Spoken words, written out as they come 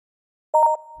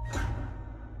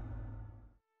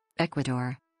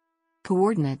Ecuador.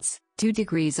 Coordinates: 2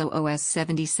 degrees OOS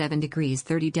 77 degrees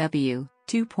 30 W,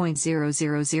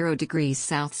 2.000 degrees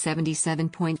south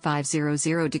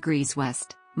 77.500 degrees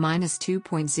west, minus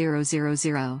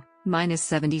 2.000, minus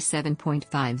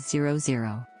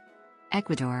 77.500.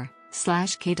 Ecuador,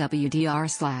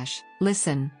 /KWDR/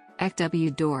 listen,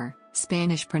 @EK-wə-dor,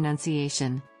 Spanish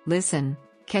pronunciation, listen,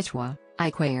 Quechua,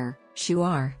 Ikwayur,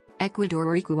 Shuar,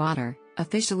 Ecuador Ecuador,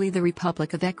 officially the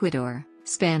Republic of Ecuador,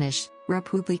 Spanish,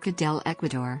 República del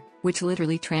Ecuador, which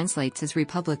literally translates as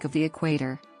Republic of the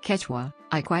Equator, Quechua,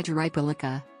 Ikwadur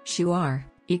Ripuwlika, Shuar,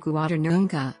 Ekuatur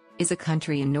Nunka, is a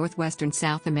country in northwestern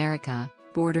South America,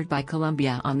 bordered by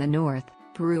Colombia on the north,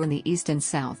 Peru in the east and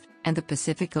south, and the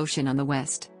Pacific Ocean on the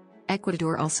west.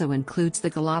 Ecuador also includes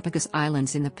the Galápagos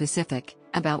Islands in the Pacific,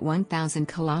 about 1,000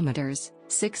 kilometers,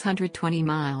 620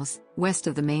 miles, west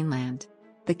of the mainland.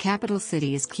 The capital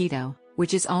city is Quito,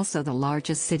 which is also the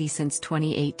largest city since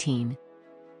 2018.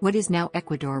 What is now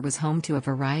Ecuador was home to a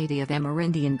variety of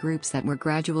Amerindian groups that were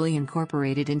gradually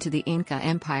incorporated into the Inca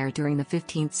Empire during the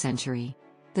 15th century.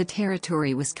 The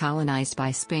territory was colonized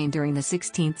by Spain during the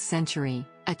 16th century,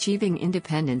 achieving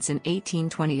independence in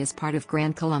 1820 as part of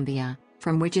Gran Colombia,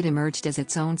 from which it emerged as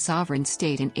its own sovereign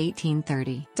state in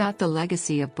 1830. The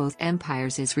legacy of both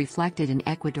empires is reflected in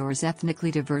Ecuador's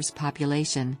ethnically diverse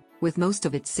population, with most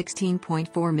of its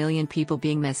 16.4 million people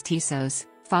being mestizos,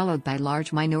 followed by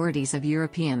large minorities of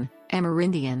European,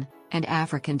 Amerindian, and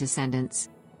African descendants.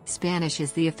 Spanish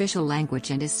is the official language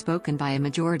and is spoken by a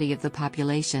majority of the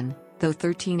population, though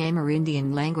 13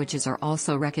 Amerindian languages are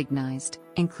also recognized,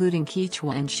 including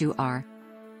Quechua and Shuar.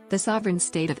 The sovereign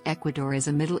state of Ecuador is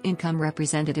a middle-income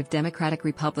representative democratic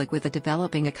republic with a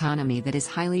developing economy that is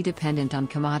highly dependent on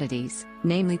commodities,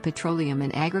 namely petroleum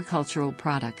and agricultural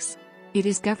products. It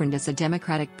is governed as a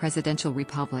democratic presidential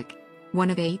republic. One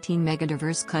of 18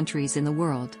 megadiverse countries in the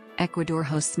world, Ecuador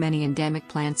hosts many endemic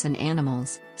plants and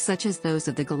animals, such as those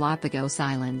of the Galápagos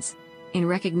Islands. In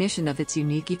recognition of its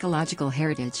unique ecological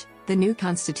heritage, the new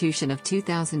Constitution of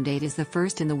 2008 is the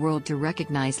first in the world to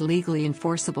recognize legally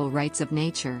enforceable rights of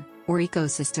nature, or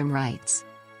ecosystem rights.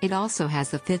 It also has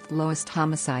the 5th lowest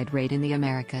homicide rate in the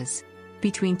Americas.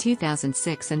 Between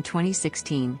 2006 and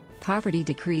 2016, poverty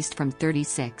decreased from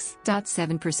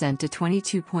 36.7% to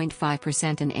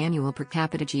 22.5%, and annual per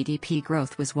capita GDP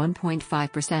growth was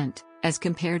 1.5%, as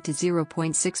compared to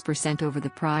 0.6% over the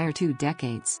prior 2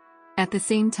 decades. At the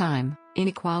same time,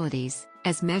 inequalities,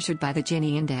 as measured by the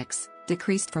Gini index,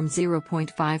 decreased from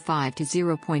 0.55 to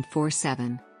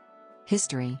 0.47.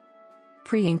 History.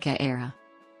 Pre-Inca era.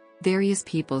 Various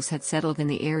peoples had settled in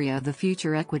the area of the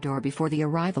future Ecuador before the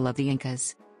arrival of the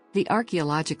Incas. The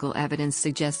archaeological evidence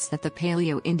suggests that the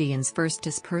Paleo-Indians' first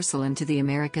dispersal into the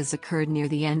Americas occurred near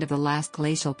the end of the last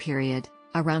glacial period,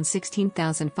 around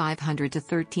 16,500 to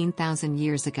 13,000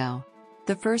 years ago.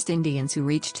 The first Indians who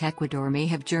reached Ecuador may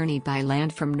have journeyed by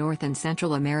land from North and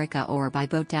Central America or by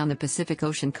boat down the Pacific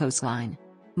Ocean coastline.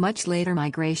 Much later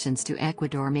migrations to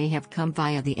Ecuador may have come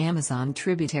via the Amazon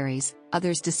tributaries,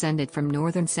 others descended from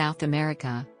northern South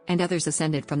America, and others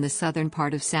ascended from the southern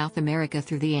part of South America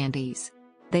through the Andes.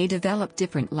 They developed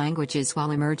different languages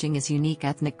while emerging as unique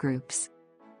ethnic groups.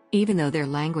 Even though their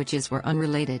languages were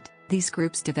unrelated, these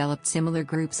groups developed similar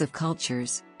groups of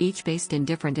cultures, each based in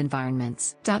different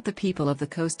environments. The people of the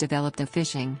coast developed a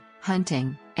fishing,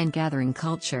 hunting, and gathering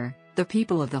culture, the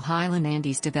people of the highland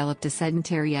Andes developed a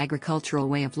sedentary agricultural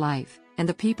way of life, and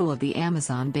the people of the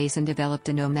Amazon basin developed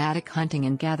a nomadic hunting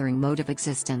and gathering mode of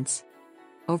existence.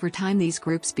 Over time these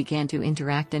groups began to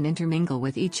interact and intermingle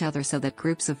with each other so that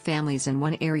groups of families in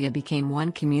one area became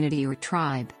one community or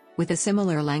tribe, with a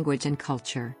similar language and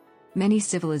culture. Many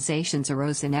civilizations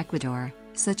arose in Ecuador,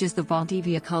 such as the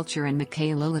Valdivia culture and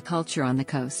Macaylula culture on the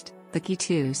coast, the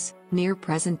Quitus, near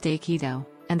present-day Quito,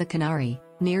 and the Canary,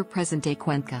 near present-day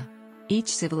Cuenca. Each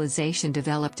civilization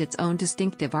developed its own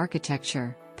distinctive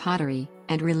architecture, pottery,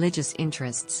 and religious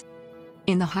interests.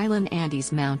 In the highland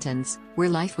Andes Mountains, where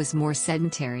life was more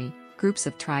sedentary, groups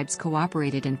of tribes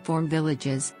cooperated and formed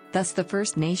villages, thus the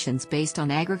first nations based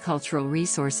on agricultural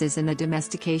resources and the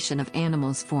domestication of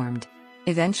animals formed.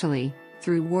 Eventually,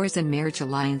 through wars and marriage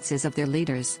alliances of their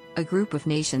leaders, a group of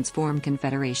nations formed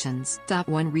confederations.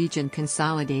 One region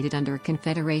consolidated under a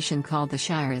confederation called the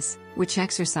Shuares, which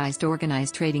exercised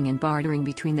organized trading and bartering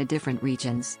between the different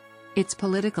regions. Its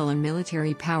political and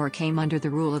military power came under the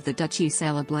rule of the Dutch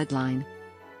Isla bloodline.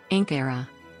 Inca era.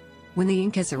 When the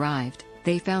Incas arrived,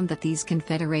 they found that these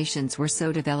confederations were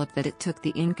so developed that it took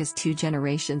the Incas 2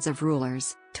 generations of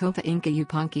rulers, Topa Inca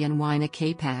Yupanqui and Huayna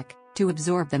Capac, to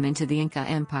absorb them into the Inca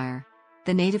Empire.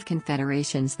 The native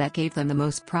confederations that gave them the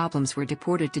most problems were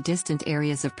deported to distant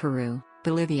areas of Peru,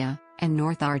 Bolivia, and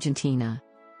North Argentina.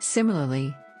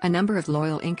 Similarly, a number of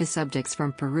loyal Inca subjects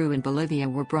from Peru and Bolivia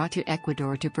were brought to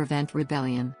Ecuador to prevent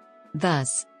rebellion.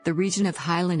 Thus, the region of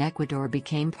highland Ecuador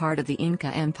became part of the Inca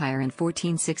Empire in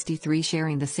 1463,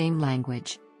 sharing the same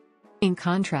language. In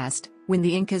contrast, when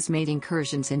the Incas made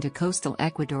incursions into coastal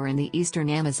Ecuador and the eastern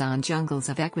Amazon jungles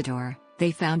of Ecuador,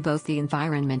 they found both the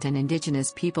environment and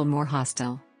indigenous people more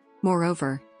hostile.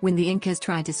 Moreover, when the Incas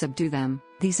tried to subdue them,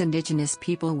 these indigenous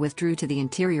people withdrew to the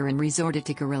interior and resorted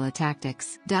to guerrilla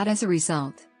tactics. As a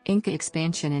result, Inca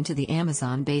expansion into the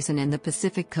Amazon basin and the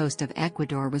Pacific coast of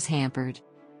Ecuador was hampered.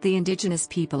 The indigenous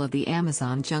people of the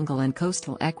Amazon jungle and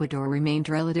coastal Ecuador remained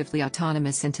relatively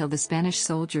autonomous until the Spanish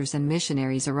soldiers and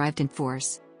missionaries arrived in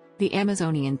force. The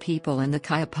Amazonian people and the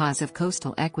Kayapas of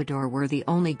coastal Ecuador were the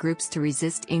only groups to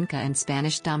resist Inca and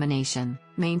Spanish domination,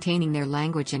 maintaining their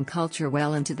language and culture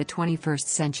well into the 21st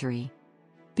century.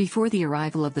 Before the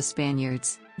arrival of the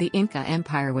Spaniards, the Inca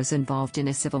Empire was involved in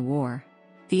a civil war.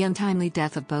 The untimely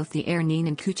death of both the heir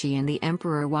Ninan Kuchi and the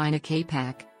Emperor Huayna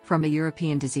Capac, from a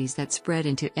European disease that spread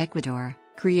into Ecuador,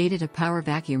 created a power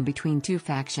vacuum between two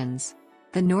factions.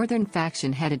 The northern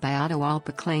faction headed by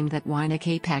Atahualpa claimed that Huayna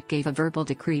Capac gave a verbal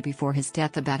decree before his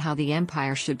death about how the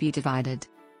empire should be divided.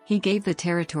 He gave the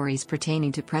territories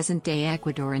pertaining to present-day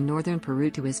Ecuador and northern Peru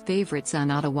to his favorite son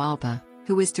Atahualpa,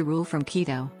 who was to rule from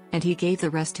Quito, and he gave the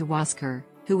rest to Huáscar,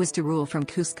 who was to rule from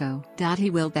Cusco. He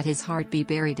willed that his heart be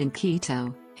buried in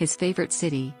Quito, his favorite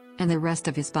city, and the rest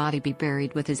of his body be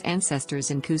buried with his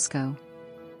ancestors in Cusco.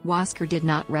 Huáscar did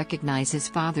not recognize his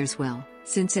father's will,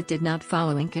 since it did not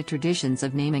follow Inca traditions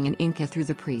of naming an Inca through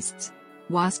the priests.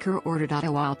 Huáscar ordered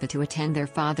Atahualpa to attend their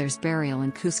father's burial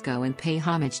in Cusco and pay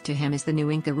homage to him as the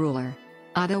new Inca ruler.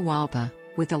 Atahualpa,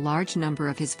 with a large number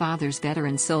of his father's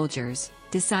veteran soldiers,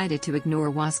 decided to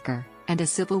ignore Huáscar, and a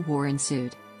civil war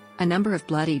ensued. A number of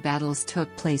bloody battles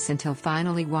took place until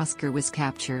finally Huáscar was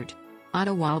captured.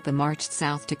 Atahualpa marched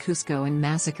south to Cusco and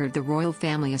massacred the royal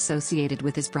family associated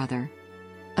with his brother.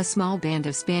 A small band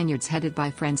of Spaniards headed by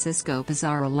Francisco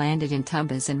Pizarro landed in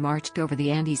Tumbes and marched over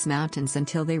the Andes Mountains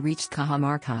until they reached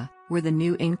Cajamarca, where the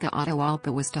new Inca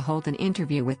Atahualpa was to hold an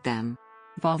interview with them.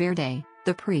 Valverde,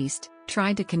 the priest,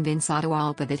 tried to convince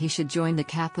Atahualpa that he should join the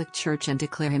Catholic Church and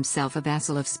declare himself a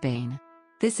vassal of Spain.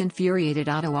 This infuriated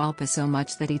Atahualpa so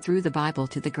much that he threw the Bible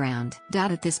to the ground.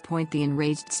 At this point the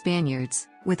enraged Spaniards,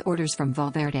 with orders from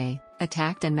Valverde,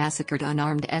 attacked and massacred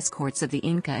unarmed escorts of the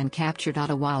Inca and captured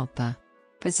Atahualpa.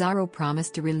 Pizarro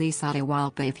promised to release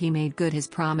Atahualpa if he made good his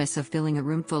promise of filling a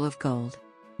room full of gold.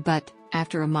 But,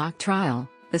 after a mock trial,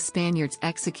 the Spaniards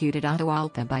executed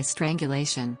Atahualpa by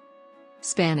strangulation.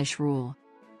 Spanish rule.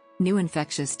 New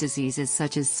infectious diseases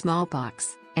such as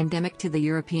smallpox, endemic to the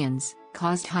Europeans,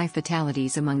 caused high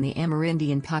fatalities among the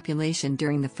Amerindian population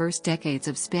during the first decades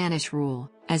of Spanish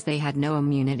rule, as they had no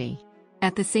immunity.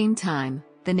 At the same time,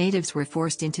 the natives were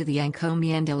forced into the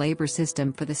encomienda labor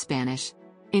system for the Spanish.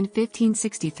 In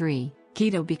 1563,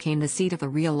 Quito became the seat of a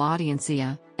Real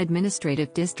Audiencia,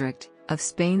 administrative district, of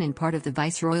Spain and part of the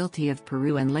Viceroyalty of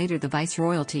Peru and later the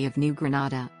Viceroyalty of New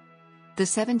Granada. The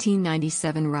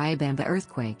 1797 Riobamba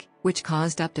earthquake, which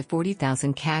caused up to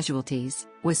 40,000 casualties,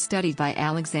 was studied by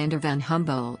Alexander von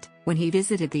Humboldt when he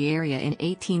visited the area in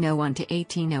 1801 to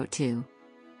 1802.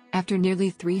 After nearly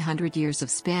 300 years of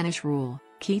Spanish rule,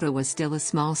 Quito was still a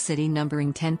small city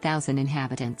numbering 10,000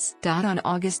 inhabitants. On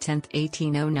August 10,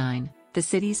 1809, the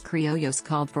city's criollos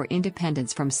called for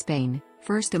independence from Spain,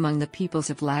 first among the peoples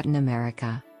of Latin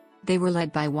America. They were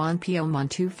led by Juan Pío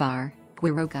Montúfar,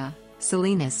 Quiroga,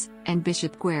 Salinas, and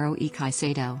Bishop Guerrero y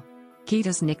Caicedo.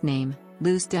 Quito's nickname,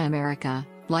 Luz de America,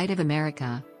 Light of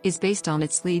America, is based on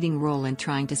its leading role in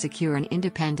trying to secure an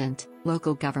independent,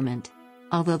 local government.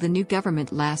 Although the new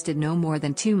government lasted no more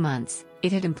than 2 months,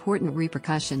 it had important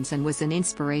repercussions and was an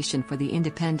inspiration for the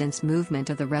independence movement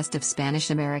of the rest of Spanish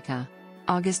America.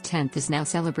 August 10 is now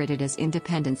celebrated as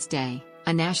Independence Day,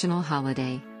 a national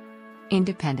holiday.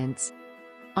 Independence.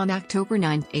 On October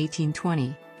 9,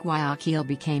 1820, Guayaquil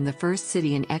became the first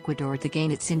city in Ecuador to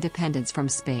gain its independence from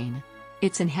Spain.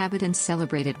 Its inhabitants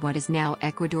celebrated what is now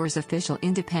Ecuador's official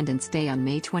Independence Day on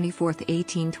May 24,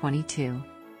 1822.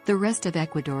 The rest of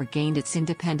Ecuador gained its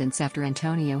independence after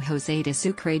Antonio José de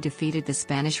Sucre defeated the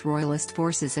Spanish royalist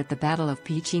forces at the Battle of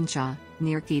Pichincha,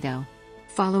 near Quito.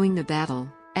 Following the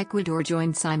battle, Ecuador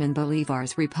joined Simón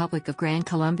Bolívar's Republic of Gran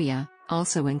Colombia,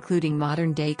 also including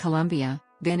modern-day Colombia,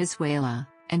 Venezuela,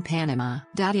 and Panama.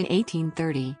 In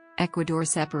 1830, Ecuador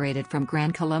separated from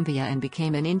Gran Colombia and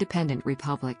became an independent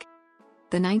republic.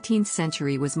 The 19th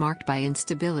century was marked by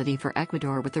instability for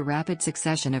Ecuador with the rapid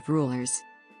succession of rulers.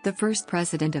 The first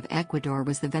president of Ecuador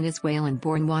was the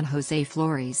Venezuelan-born Juan José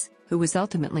Flores, who was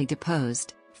ultimately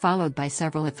deposed, followed by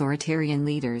several authoritarian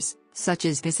leaders, such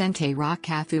as Vicente Roque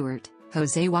Cafuart,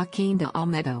 José Joaquín de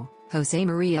Olmedo, José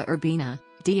María Urbina,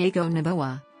 Diego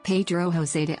Noboa, Pedro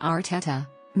José de Arteta,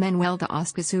 Manuel de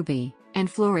Oscasubi,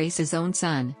 and Flores' own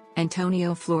son,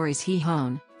 Antonio Flores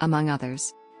Gijón, among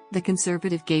others. The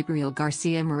conservative Gabriel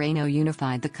García Moreno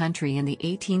unified the country in the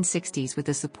 1860s with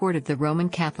the support of the Roman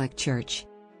Catholic Church.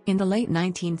 In the late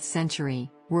 19th century,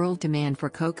 world demand for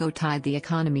cocoa tied the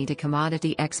economy to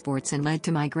commodity exports and led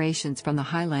to migrations from the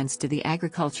highlands to the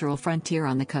agricultural frontier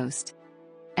on the coast.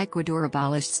 Ecuador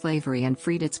abolished slavery and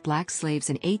freed its black slaves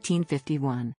in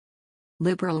 1851.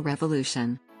 Liberal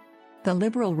Revolution. The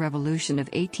Liberal Revolution of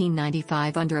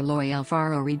 1895 under Eloy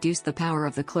Alfaro reduced the power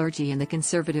of the clergy and the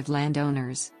conservative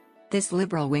landowners. This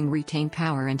liberal wing retained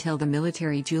power until the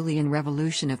military Julian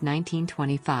Revolution of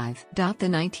 1925. The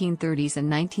 1930s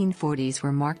and 1940s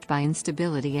were marked by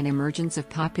instability and emergence of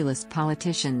populist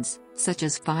politicians, such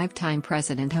as five-time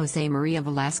President José María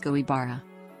Velasco Ibarra.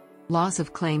 Loss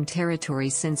of claimed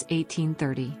territories since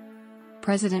 1830.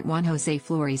 President Juan José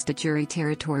Flores de jure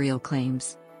territorial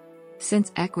claims.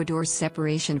 Since Ecuador's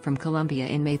separation from Colombia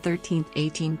in May 13,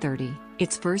 1830,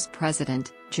 its first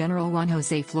president, General Juan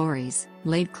José Flores,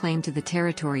 laid claim to the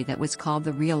territory that was called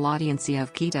the Real Audiencia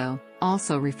of Quito,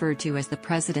 also referred to as the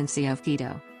Presidency of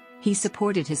Quito. He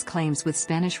supported his claims with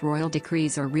Spanish royal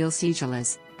decrees or real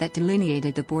sigillas, that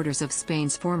delineated the borders of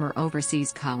Spain's former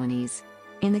overseas colonies.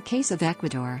 In the case of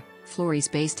Ecuador, Flores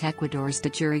based Ecuador's de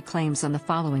jure claims on the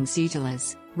following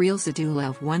sigillas: Real Cedula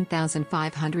of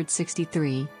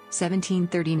 1563,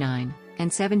 1739,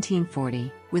 and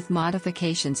 1740, with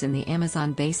modifications in the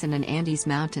Amazon Basin and Andes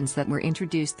Mountains that were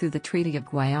introduced through the Treaty of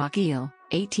Guayaquil,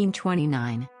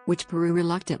 1829, which Peru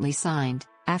reluctantly signed,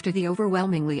 after the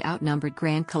overwhelmingly outnumbered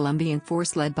Grand Colombian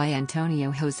force led by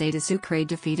Antonio José de Sucre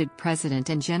defeated President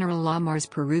and General Lamar's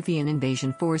Peruvian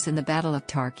invasion force in the Battle of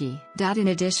Tarqui. In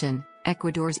addition,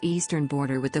 Ecuador's eastern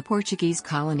border with the Portuguese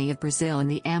colony of Brazil in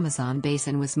the Amazon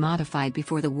Basin was modified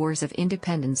before the Wars of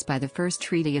Independence by the First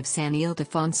Treaty of San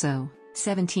Ildefonso,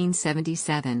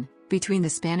 1777, between the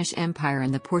Spanish Empire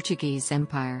and the Portuguese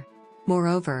Empire.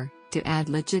 Moreover, to add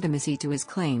legitimacy to his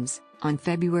claims, on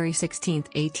February 16,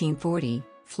 1840,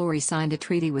 Flores signed a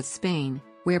treaty with Spain,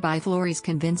 whereby Flores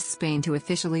convinced Spain to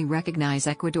officially recognize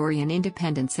Ecuadorian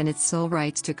independence and its sole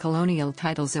rights to colonial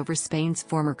titles over Spain's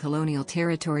former colonial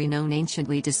territory known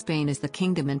anciently to Spain as the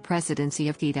Kingdom and Presidency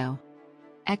of Quito.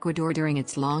 Ecuador during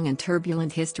its long and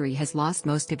turbulent history has lost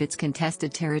most of its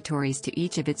contested territories to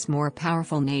each of its more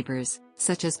powerful neighbors,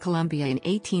 such as Colombia in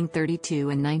 1832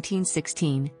 and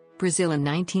 1916, Brazil in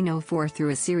 1904 through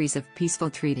a series of peaceful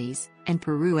treaties, and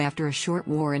Peru after a short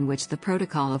war in which the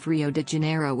Protocol of Rio de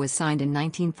Janeiro was signed in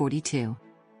 1942.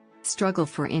 Struggle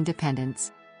for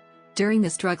independence. During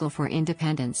the struggle for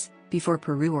independence, before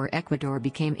Peru or Ecuador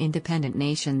became independent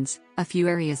nations, a few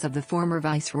areas of the former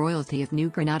Viceroyalty of New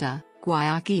Granada,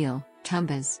 Guayaquil,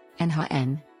 Tumbes, and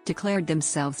Jaén, declared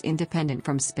themselves independent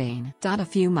from Spain. A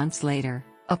few months later,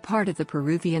 a part of the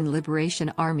Peruvian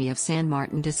Liberation Army of San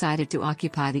Martin decided to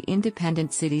occupy the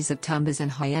independent cities of Tumbes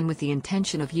and Jaén with the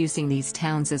intention of using these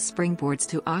towns as springboards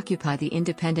to occupy the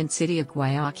independent city of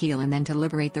Guayaquil and then to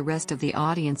liberate the rest of the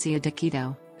Audiencia de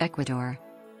Quito, Ecuador.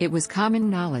 It was common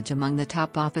knowledge among the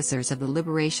top officers of the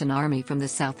Liberation Army from the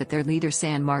south that their leader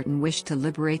San Martin wished to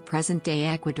liberate present-day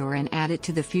Ecuador and add it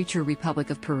to the future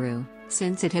Republic of Peru,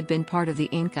 since it had been part of the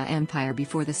Inca Empire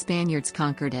before the Spaniards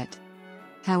conquered it.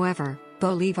 However,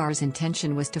 Bolívar's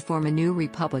intention was to form a new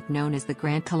republic known as the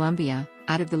Gran Colombia,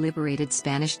 out of the liberated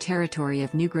Spanish territory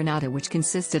of New Granada, which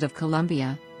consisted of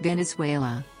Colombia,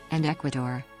 Venezuela, and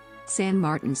Ecuador. San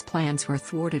Martin's plans were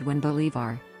thwarted when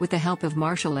Bolívar, with the help of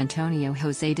Marshal Antonio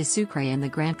José de Sucre and the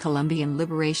Grand Colombian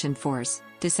Liberation Force,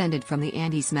 descended from the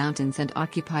Andes Mountains and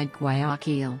occupied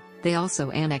Guayaquil. They also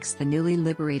annexed the newly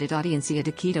liberated Audiencia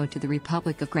de Quito to the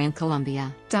Republic of Gran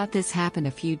Colombia. This happened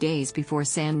a few days before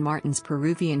San Martin's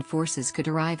Peruvian forces could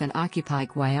arrive and occupy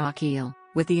Guayaquil,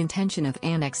 with the intention of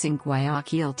annexing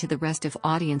Guayaquil to the rest of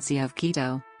Audiencia of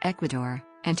Quito, Ecuador,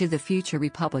 and to the future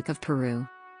Republic of Peru.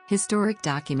 Historic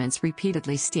documents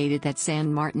repeatedly stated that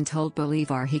San Martin told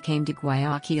Bolívar he came to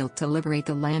Guayaquil to liberate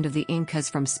the land of the Incas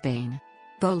from Spain.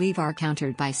 Bolívar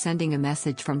countered by sending a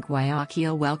message from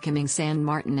Guayaquil welcoming San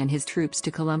Martin and his troops to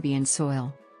Colombian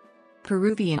soil.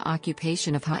 Peruvian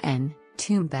occupation of Jaén,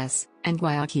 Tumbes, and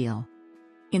Guayaquil.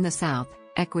 In the south,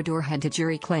 Ecuador had de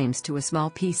jure claims to a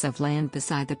small piece of land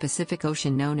beside the Pacific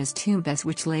Ocean known as Tumbes,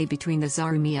 which lay between the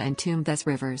Zarumilla and Tumbes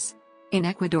rivers. In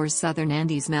Ecuador's southern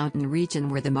Andes mountain region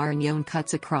where the Marañón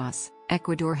cuts across,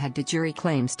 Ecuador had de jure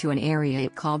claims to an area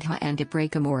it called Jaén de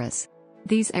Bracamoras.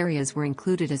 These areas were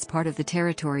included as part of the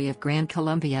territory of Gran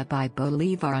Colombia by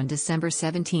Bolívar on December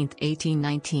 17,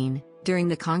 1819, during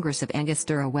the Congress of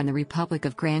Angostura when the Republic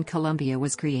of Gran Colombia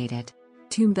was created.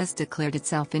 Tumbes declared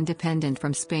itself independent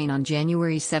from Spain on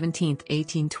January 17,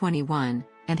 1821,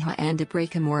 and Jaén de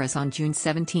Bracamoras on June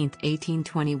 17,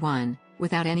 1821,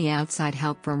 without any outside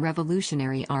help from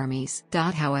revolutionary armies.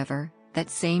 However, that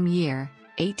same year,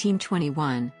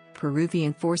 1821,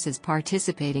 Peruvian forces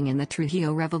participating in the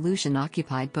Trujillo Revolution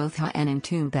occupied both Jaén and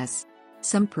Tumbes.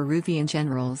 Some Peruvian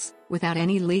generals, without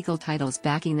any legal titles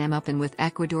backing them up and with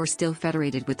Ecuador still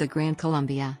federated with the Gran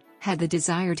Colombia, had the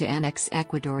desire to annex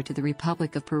Ecuador to the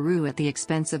Republic of Peru at the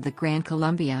expense of the Gran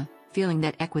Colombia, feeling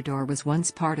that Ecuador was once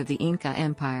part of the Inca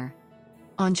Empire.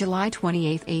 On July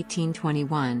 28,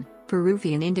 1821,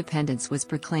 Peruvian independence was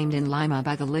proclaimed in Lima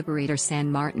by the liberator San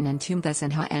Martin, and Tumbes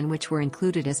and Jaén, which were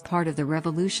included as part of the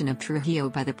Revolution of Trujillo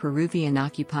by the Peruvian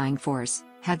occupying force,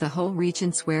 had the whole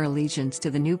region swear allegiance to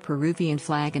the new Peruvian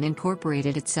flag and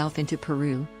incorporated itself into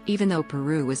Peru, even though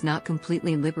Peru was not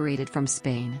completely liberated from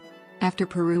Spain. After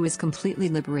Peru was completely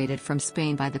liberated from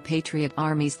Spain by the Patriot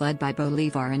armies led by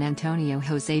Bolívar and Antonio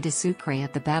José de Sucre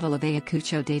at the Battle of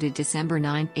Ayacucho dated December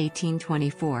 9,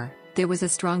 1824, there was a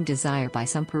strong desire by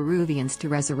some Peruvians to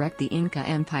resurrect the Inca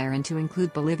Empire and to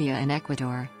include Bolivia and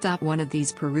Ecuador. One of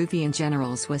these Peruvian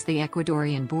generals was the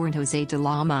Ecuadorian-born José de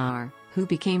la Mar, who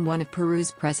became one of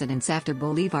Peru's presidents after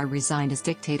Bolívar resigned as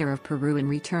dictator of Peru and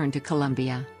returned to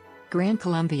Colombia. Gran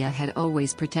Colombia had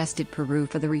always protested Peru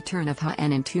for the return of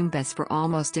Jaén and Tumbes for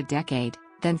almost a decade,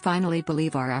 then finally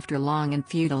Bolívar, after long and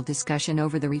futile discussion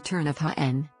over the return of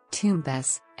Jaén,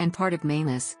 Tumbes, and part of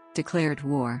mainland, declared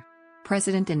war.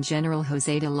 President and General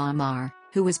José de la Mar,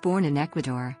 who was born in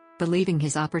Ecuador, believing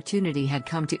his opportunity had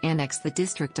come to annex the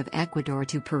district of Ecuador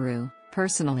to Peru,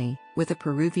 personally, with a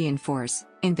Peruvian force,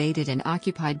 invaded and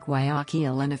occupied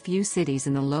Guayaquil and a few cities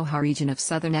in the Loja region of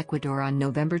southern Ecuador on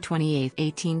November 28,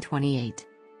 1828.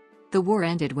 The war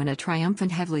ended when a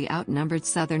triumphant, heavily outnumbered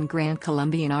southern Gran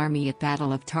Colombian army at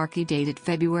Battle of Tarqui dated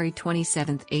February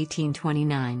 27,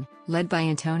 1829, led by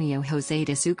Antonio José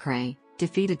de Sucre,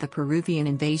 defeated the Peruvian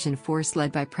invasion force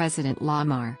led by President La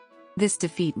Mar. This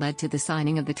defeat led to the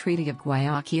signing of the Treaty of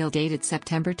Guayaquil dated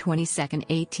September 22,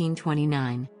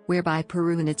 1829, whereby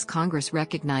Peru and its Congress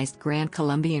recognized Gran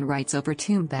Colombian rights over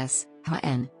Tumbes,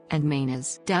 Jaén, and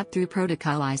mainland. Through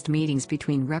protocolized meetings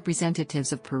between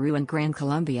representatives of Peru and Gran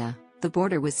Colombia, the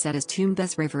border was set as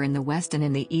Tumbes River in the west and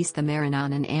in the east the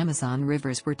Marañón and Amazon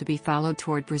rivers were to be followed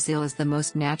toward Brazil as the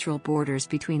most natural borders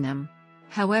between them.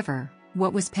 However,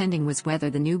 what was pending was whether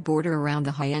the new border around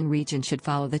the Jaén region should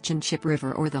follow the Chinchip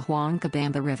River or the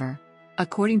Huancabamba River.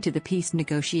 According to the peace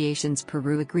negotiations,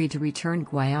 Peru agreed to return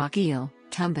Guayaquil,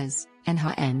 Tumbes, and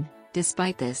Jaén.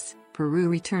 Despite this, Peru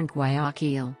returned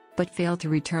Guayaquil, but failed to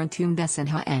return Tumbes and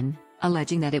Jaén,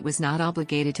 alleging that it was not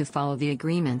obligated to follow the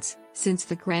agreements, since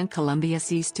the Gran Colombia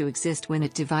ceased to exist when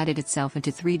it divided itself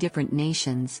into three different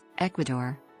nations: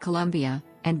 Ecuador, Colombia,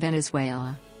 and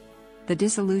Venezuela. The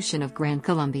dissolution of Gran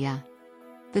Colombia.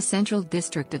 The central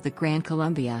district of the Gran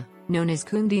Colombia, known as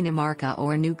Cundinamarca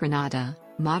or New Granada,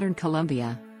 modern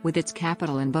Colombia, with its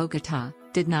capital in Bogotá,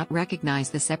 did not recognize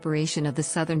the separation of the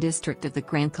southern district of the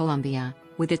Gran Colombia,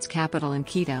 with its capital in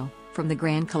Quito, from the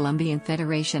Gran Colombian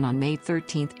Federation on May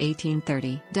 13,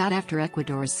 1830. After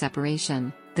Ecuador's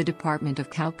separation, the Department of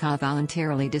Cauca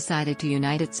voluntarily decided to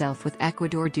unite itself with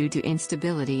Ecuador due to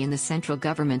instability in the central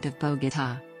government of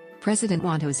Bogotá. President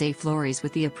Juan José Flores,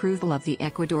 with the approval of the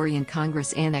Ecuadorian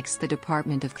Congress, annexed the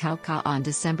Department of Cauca on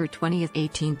December 20,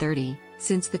 1830,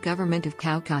 since the government of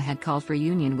Cauca had called for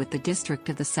union with the District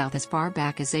of the South as far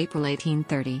back as April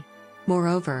 1830.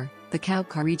 Moreover, the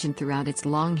Cauca region throughout its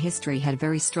long history had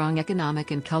very strong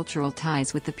economic and cultural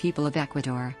ties with the people of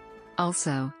Ecuador.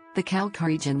 Also, the Cauca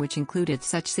region, which included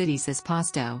such cities as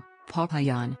Pasto,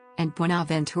 Popayán, and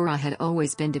Buenaventura, had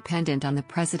always been dependent on the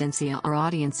Presidencia or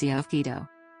Audiencia of Quito.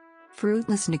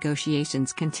 Fruitless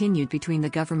negotiations continued between the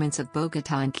governments of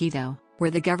Bogotá and Quito,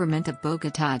 where the government of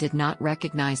Bogotá did not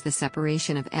recognize the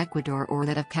separation of Ecuador or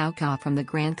that of Cauca from the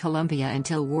Gran Colombia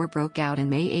until war broke out in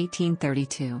May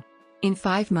 1832. In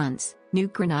 5 months, New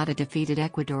Granada defeated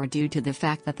Ecuador due to the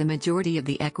fact that the majority of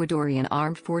the Ecuadorian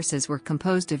armed forces were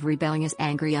composed of rebellious,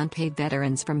 angry, unpaid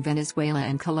veterans from Venezuela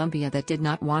and Colombia that did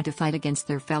not want to fight against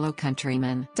their fellow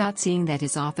countrymen. Seeing that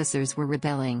his officers were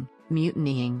rebelling,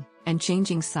 mutinying, and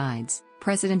changing sides,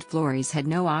 President Flores had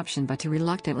no option but to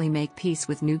reluctantly make peace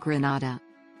with New Granada.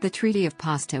 The Treaty of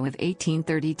Pasto of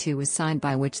 1832 was signed,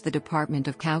 by which the Department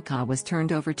of Cauca was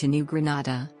turned over to New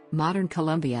Granada, modern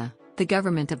Colombia, The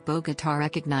government of Bogotá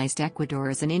recognized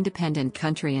Ecuador as an independent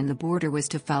country, and the border was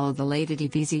to follow the Ley de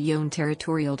División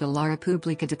Territorial de la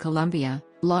República de Colombia,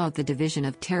 Law of the Division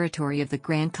of Territory of the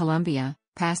Gran Colombia,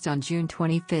 passed on June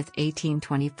 25,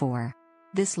 1824.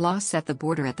 This law set the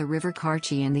border at the River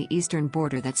Carchi and the eastern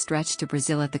border that stretched to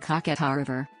Brazil at the Caquetá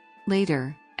River.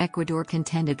 Later, Ecuador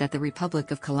contended that the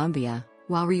Republic of Colombia,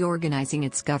 while reorganizing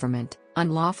its government,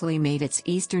 unlawfully made its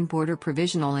eastern border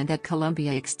provisional, and that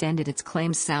Colombia extended its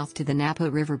claims south to the Napo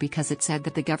River because it said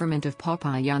that the government of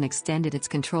Popayán extended its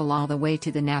control all the way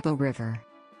to the Napo River.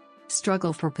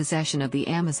 Struggle for possession of the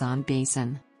Amazon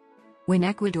basin. When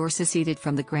Ecuador seceded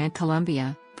from the Gran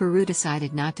Colombia, Peru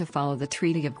decided not to follow the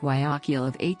Treaty of Guayaquil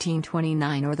of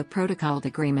 1829 or the protocolled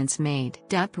agreements made.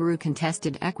 Peru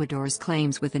contested Ecuador's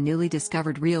claims with the newly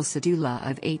discovered Real Cedula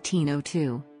of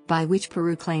 1802, by which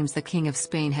Peru claims the King of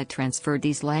Spain had transferred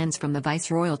these lands from the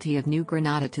Viceroyalty of New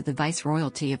Granada to the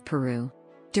Viceroyalty of Peru.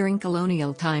 During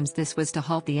colonial times, this was to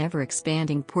halt the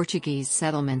ever-expanding Portuguese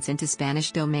settlements into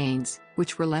Spanish domains,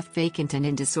 which were left vacant and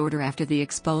in disorder after the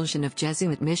expulsion of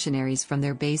Jesuit missionaries from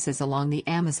their bases along the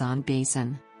Amazon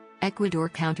basin. Ecuador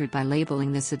countered by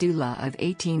labeling the Cedula of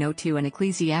 1802 an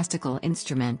ecclesiastical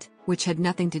instrument, which had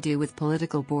nothing to do with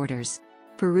political borders.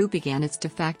 Peru began its de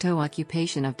facto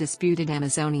occupation of disputed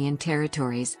Amazonian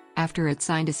territories, after it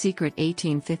signed a secret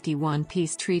 1851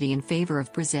 peace treaty in favor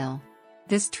of Brazil.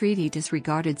 This treaty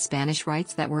disregarded Spanish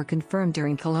rights that were confirmed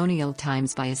during colonial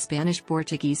times by a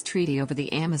Spanish-Portuguese treaty over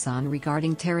the Amazon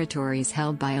regarding territories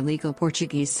held by illegal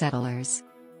Portuguese settlers.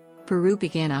 Peru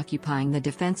began occupying the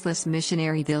defenseless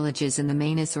missionary villages in the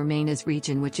Maynas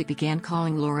region, which it began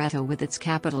calling Loreto, with its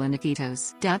capital in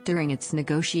Iquitos. During its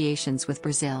negotiations with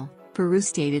Brazil, Peru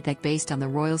stated that based on the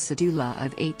Royal Cedula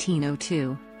of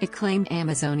 1802, it claimed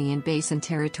Amazonian basin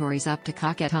territories up to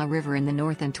Caquetá River in the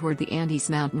north and toward the Andes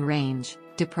mountain range,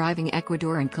 depriving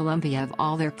Ecuador and Colombia of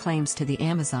all their claims to the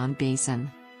Amazon basin.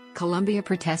 Colombia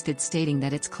protested, stating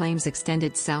that its claims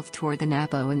extended south toward the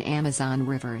Napo and Amazon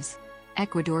rivers.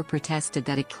 Ecuador protested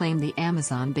that it claimed the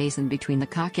Amazon basin between the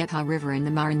Caquetá River and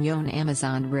the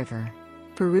Marañón-Amazon River.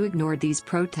 Peru ignored these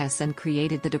protests and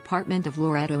created the Department of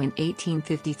Loreto in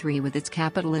 1853 with its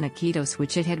capital in Iquitos,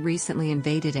 which it had recently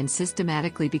invaded, and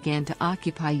systematically began to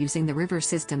occupy using the river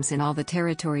systems in all the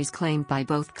territories claimed by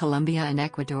both Colombia and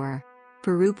Ecuador.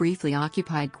 Peru briefly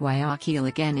occupied Guayaquil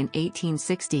again in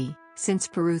 1860, since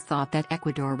Peru thought that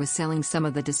Ecuador was selling some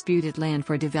of the disputed land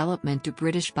for development to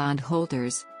British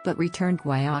bondholders, but returned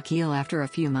Guayaquil after a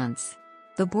few months.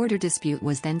 The border dispute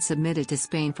was then submitted to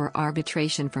Spain for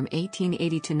arbitration from 1880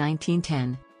 to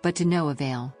 1910, but to no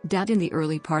avail. In the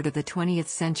early part of the 20th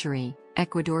century,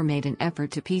 Ecuador made an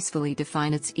effort to peacefully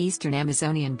define its eastern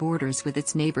Amazonian borders with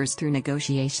its neighbors through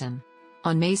negotiation.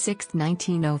 On May 6,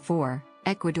 1904,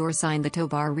 Ecuador signed the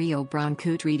Tovar-Rio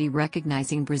Branco Treaty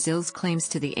recognizing Brazil's claims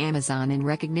to the Amazon in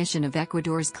recognition of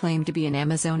Ecuador's claim to be an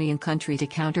Amazonian country to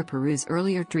counter Peru's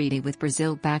earlier treaty with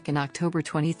Brazil back in October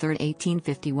 23,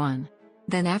 1851.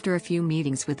 Then, after a few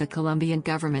meetings with the Colombian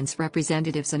government's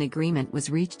representatives, an agreement was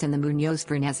reached and the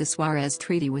Muñoz-Fernández-Suárez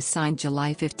Treaty was signed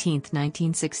July 15,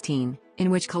 1916, in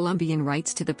which Colombian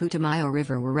rights to the Putumayo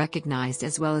River were recognized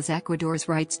as well as Ecuador's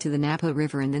rights to the Napo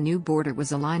River, and the new border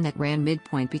was a line that ran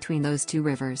midpoint between those two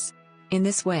rivers. In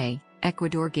this way,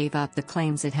 Ecuador gave up the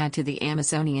claims it had to the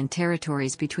Amazonian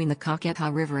territories between the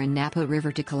Caquetá River and Napo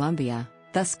River to Colombia,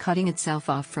 thus cutting itself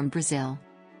off from Brazil.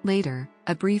 Later,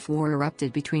 a brief war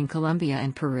erupted between Colombia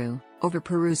and Peru, over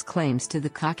Peru's claims to the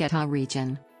Caquetá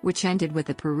region, which ended with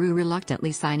the Peru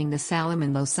reluctantly signing the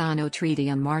Salomon-Lozano Treaty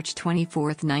on March 24,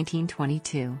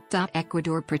 1922.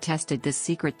 Ecuador protested this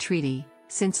secret treaty,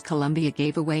 since Colombia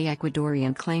gave away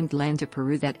Ecuadorian claimed land to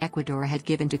Peru that Ecuador had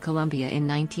given to Colombia in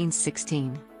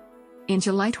 1916. In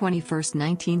July 21,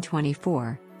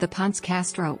 1924, the Ponce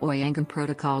Castro-Oyangan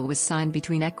Protocol was signed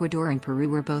between Ecuador and Peru,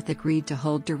 where both agreed to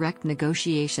hold direct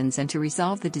negotiations and to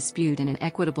resolve the dispute in an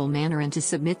equitable manner and to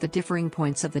submit the differing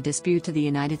points of the dispute to the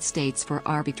United States for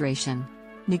arbitration.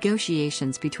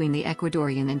 Negotiations between the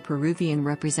Ecuadorian and Peruvian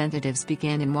representatives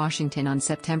began in Washington on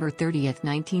September 30,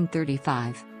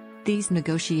 1935. These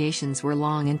negotiations were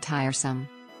long and tiresome.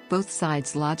 Both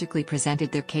sides logically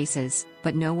presented their cases,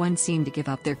 but no one seemed to give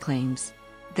up their claims.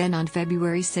 Then on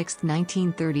February 6,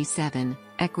 1937,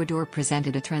 Ecuador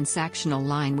presented a transactional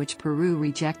line which Peru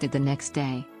rejected the next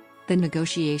day. The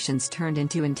negotiations turned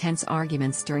into intense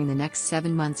arguments during the next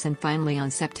 7 months, and finally on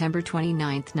September 29,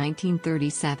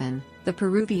 1937, the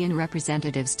Peruvian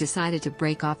representatives decided to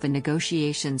break off the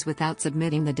negotiations without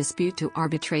submitting the dispute to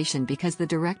arbitration because the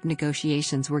direct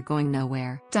negotiations were going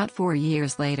nowhere. 4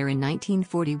 years later, in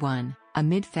 1941,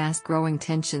 amid fast-growing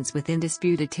tensions within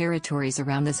disputed territories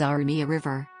around the Zaramia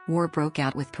River, war broke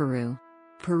out with Peru.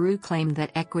 Peru claimed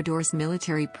that Ecuador's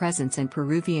military presence in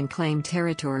Peruvian claimed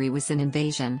territory was an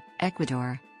invasion.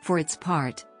 Ecuador, for its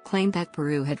part, claimed that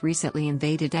Peru had recently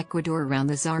invaded Ecuador around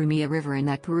the Zarumilla River and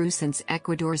that Peru since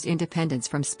Ecuador's independence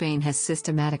from Spain has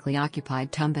systematically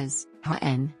occupied Tumbes,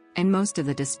 Jaén, and most of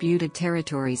the disputed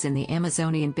territories in the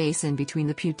Amazonian basin between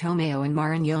the Putumayo and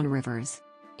Marañón rivers.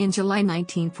 In July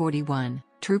 1941,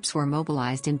 troops were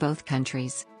mobilized in both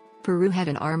countries. Peru had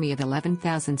an army of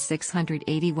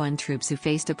 11,681 troops who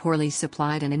faced a poorly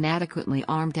supplied and inadequately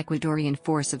armed Ecuadorian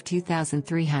force of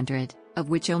 2,300, of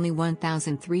which only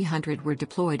 1,300 were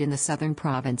deployed in the southern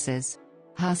provinces.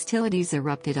 Hostilities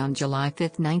erupted on July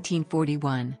 5,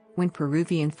 1941, when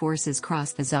Peruvian forces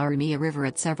crossed the Zarumilla River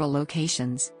at several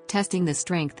locations, testing the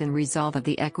strength and resolve of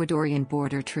the Ecuadorian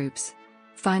border troops.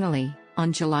 Finally,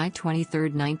 on July 23,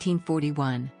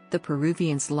 1941, the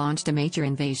Peruvians launched a major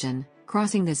invasion,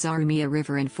 crossing the Zarumilla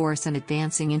River in force and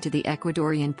advancing into the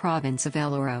Ecuadorian province of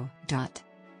El Oro.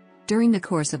 During the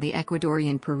course of the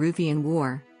Ecuadorian-Peruvian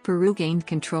War, Peru gained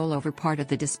control over part of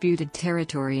the disputed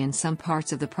territory in some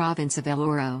parts of the province of El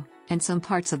Oro, and some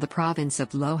parts of the province of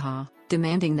Loja,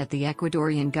 demanding that the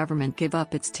Ecuadorian government give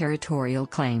up its territorial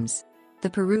claims. The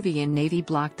Peruvian Navy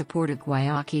blocked the port of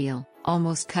Guayaquil,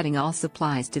 almost cutting all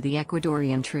supplies to the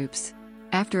Ecuadorian troops.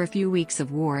 After a few weeks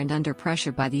of war and under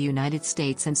pressure by the United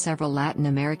States and several Latin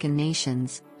American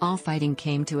nations, all fighting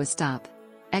came to a stop.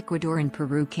 Ecuador and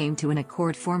Peru came to an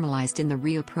accord formalized in the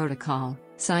Rio Protocol,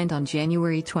 signed on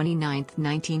January 29,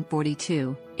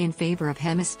 1942, in favor of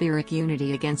hemispheric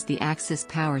unity against the Axis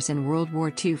powers in World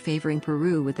War II, favoring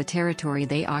Peru with the territory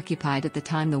they occupied at the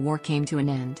time the war came to an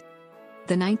end.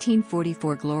 The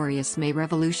 1944 Glorious May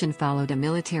Revolution followed a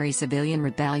military-civilian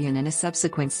rebellion and a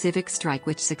subsequent civic strike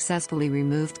which successfully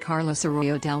removed Carlos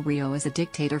Arroyo del Rio as a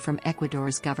dictator from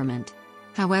Ecuador's government.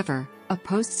 However, a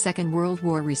post-Second World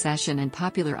War recession and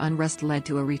popular unrest led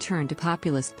to a return to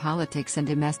populist politics and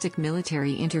domestic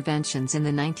military interventions in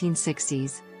the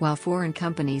 1960s, while foreign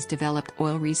companies developed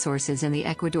oil resources in the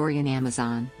Ecuadorian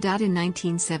Amazon. In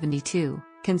 1972,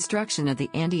 construction of the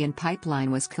Andean pipeline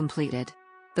was completed.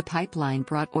 The pipeline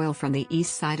brought oil from the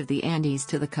east side of the Andes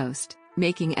to the coast,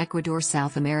 making Ecuador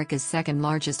South America's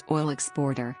second-largest oil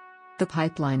exporter. The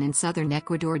pipeline in southern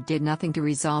Ecuador did nothing to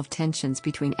resolve tensions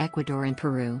between Ecuador and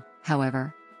Peru,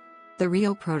 however. The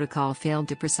Rio Protocol failed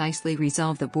to precisely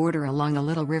resolve the border along a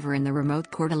little river in the remote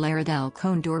Cordillera del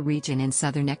Cóndor region in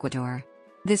southern Ecuador.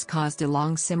 This caused a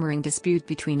long-simmering dispute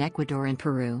between Ecuador and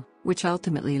Peru, which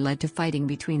ultimately led to fighting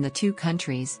between the two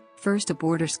countries. First a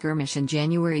border skirmish in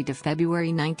January to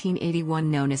February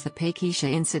 1981 known as the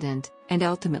Paquisha Incident, and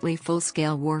ultimately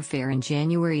full-scale warfare in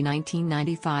January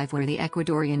 1995 where the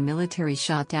Ecuadorian military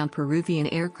shot down Peruvian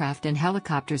aircraft and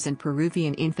helicopters and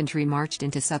Peruvian infantry marched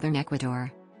into southern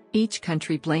Ecuador. Each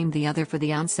country blamed the other for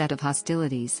the onset of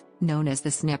hostilities, known as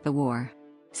the Snepa War.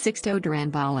 Sixto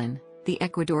Durán Ballén, the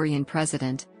Ecuadorian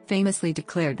president, famously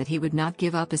declared that he would not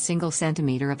give up a single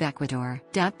centimeter of Ecuador.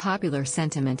 Popular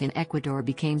sentiment in Ecuador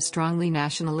became strongly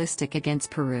nationalistic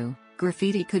against Peru.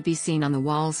 Graffiti could be seen on the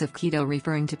walls of Quito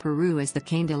referring to Peru as the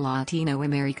Cain de Latino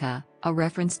America, a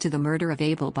reference to the murder of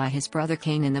Abel by his brother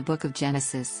Cain in the Book of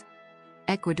Genesis.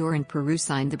 Ecuador and Peru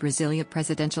signed the Brasilia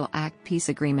Presidential Act peace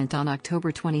agreement on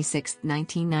October 26,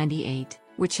 1998,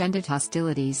 which ended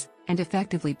hostilities, and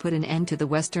effectively put an end to the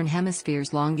Western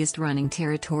Hemisphere's longest-running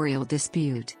territorial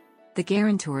dispute. The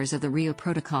guarantors of the Rio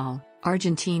Protocol,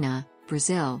 Argentina,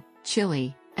 Brazil,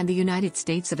 Chile, and the United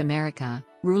States of America,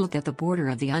 ruled that the border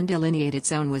of the undelineated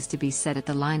zone was to be set at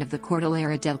the line of the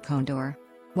Cordillera del Cóndor.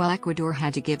 While Ecuador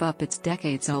had to give up its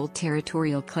decades-old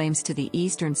territorial claims to the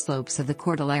eastern slopes of the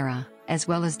Cordillera, as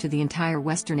well as to the entire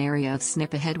western area of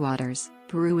Snipa headwaters,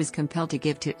 Peru was compelled to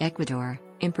give to Ecuador,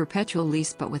 in perpetual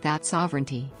lease but without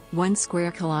sovereignty, 1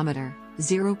 square kilometer,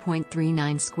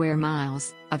 0.39 square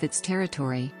miles, of its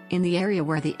territory, in the area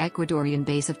where the Ecuadorian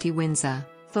base of Tiwinza,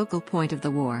 focal point of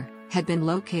the war, had been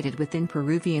located within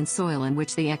Peruvian soil in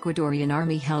which the Ecuadorian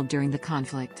army held during the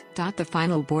conflict. The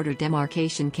final border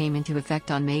demarcation came into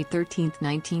effect on May 13,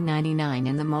 1999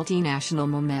 in the multinational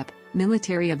MOMEP,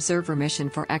 Military Observer Mission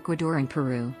for Ecuador and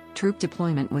Peru. Troop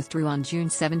deployment withdrew on June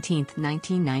 17,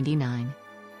 1999.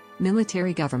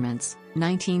 Military governments,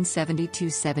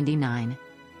 1972–79.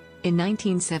 In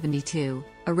 1972,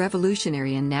 a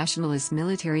revolutionary and nationalist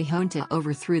military junta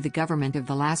overthrew the government of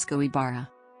Velasco Ibarra.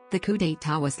 The coup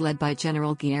d'état was led by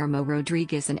General Guillermo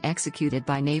Rodriguez and executed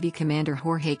by Navy Commander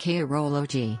Jorge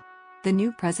Cairologi. The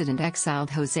new president exiled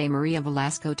José María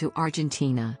Velasco to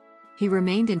Argentina. He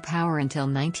remained in power until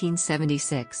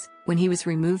 1976, when he was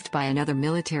removed by another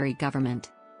military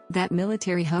government. That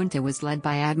military junta was led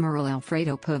by Admiral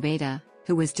Alfredo Poveda,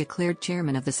 who was declared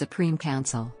chairman of the Supreme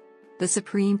Council. The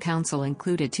Supreme Council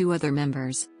included two other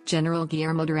members, General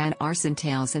Guillermo Durán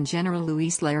Arcentales and General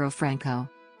Luis Lero Franco.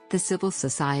 The civil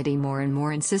society more and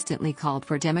more insistently called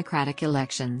for democratic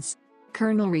elections.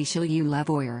 Colonel Richelieu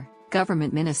Lavoyer,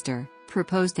 government minister,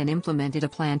 proposed and implemented a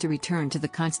plan to return to the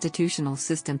constitutional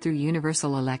system through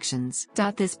universal elections.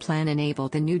 This plan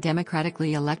enabled the new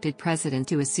democratically elected president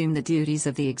to assume the duties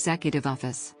of the executive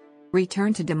office.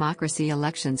 Return to democracy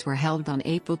elections were held on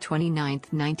April 29,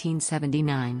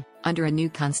 1979, under a new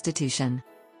constitution.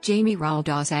 Jaime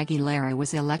Roldos Aguilera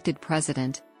was elected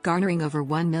president, garnering over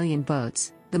 1 million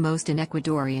votes, the most in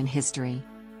Ecuadorian history.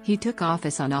 He took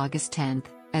office on August 10,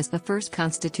 as the first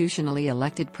constitutionally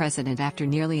elected president after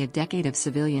nearly a decade of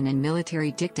civilian and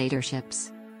military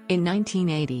dictatorships. In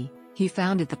 1980, he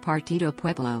founded the Partido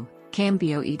Pueblo,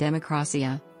 Cambio y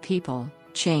Democracia, People,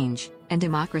 Change, and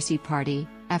Democracy Party,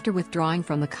 after withdrawing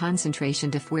from the Concentration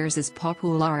de Fuerzas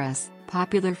Populares,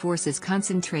 Popular Forces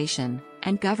Concentration,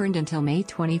 and governed until May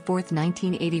 24,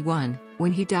 1981,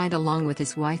 when he died along with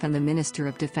his wife and the Minister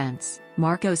of Defense,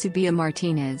 Marcos Ubilla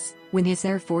Martinez, when his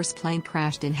Air Force plane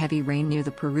crashed in heavy rain near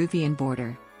the Peruvian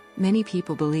border. Many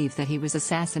people believe that he was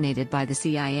assassinated by the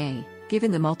CIA,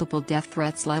 given the multiple death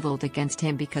threats leveled against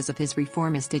him because of his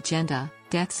reformist agenda,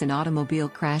 deaths in automobile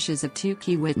crashes of two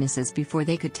key witnesses before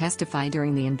they could testify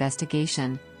during the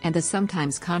investigation, and the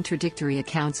sometimes contradictory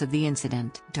accounts of the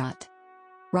incident.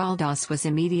 Roldos was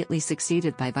immediately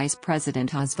succeeded by Vice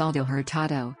President Osvaldo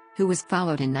Hurtado, who was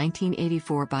followed in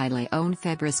 1984 by León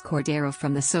Febres Cordero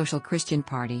from the Social Christian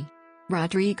Party.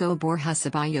 Rodrigo Borja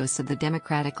Ceballos of the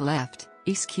Democratic Left,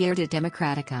 Izquierda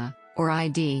Democrática, or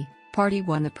ID, party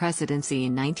won the presidency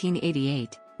in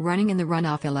 1988, running in the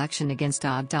runoff election against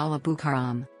Abdallah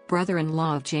Bucaram,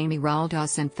 brother-in-law of Jaime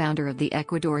Roldos and founder of the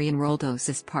Ecuadorian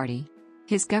Roldosist Party.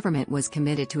 His government was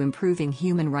committed to improving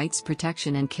human rights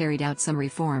protection and carried out some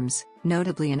reforms,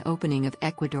 notably an opening of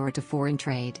Ecuador to foreign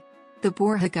trade. The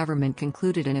Borja government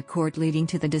concluded an accord leading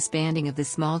to the disbanding of the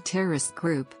small terrorist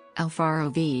group, Alfaro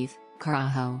Vive,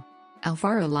 Carajo.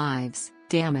 Alfaro Lives,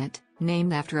 damn it,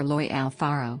 named after Eloy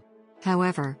Alfaro.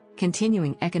 However,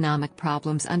 continuing economic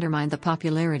problems undermined the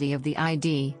popularity of the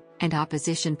ID, and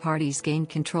opposition parties gained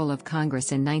control of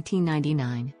Congress in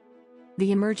 1999.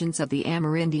 The emergence of the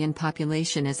Amerindian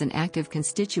population as an active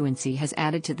constituency has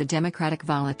added to the democratic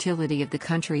volatility of the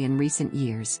country in recent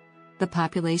years. The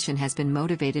population has been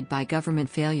motivated by government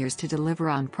failures to deliver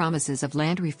on promises of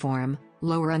land reform,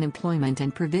 lower unemployment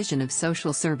and provision of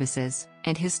social services,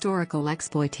 and historical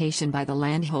exploitation by the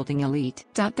landholding elite.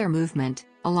 Their movement,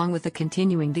 along with the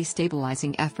continuing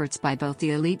destabilizing efforts by both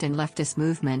the elite and leftist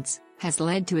movements, has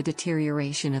led to a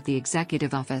deterioration of the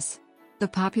executive office. The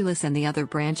populace and the other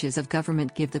branches of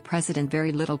government give the president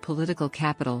very little political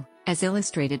capital, as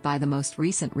illustrated by the most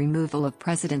recent removal of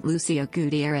President Lucio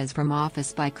Gutierrez from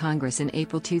office by Congress in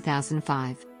April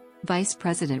 2005. Vice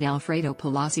President Alfredo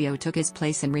Palacio took his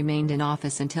place and remained in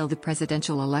office until the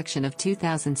presidential election of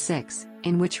 2006,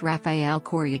 in which Rafael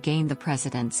Correa gained the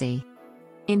presidency.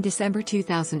 In December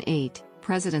 2008,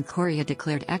 President Correa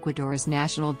declared Ecuador's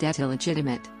national debt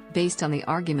illegitimate, based on the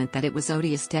argument that it was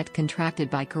odious debt contracted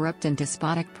by corrupt and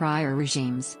despotic prior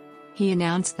regimes. He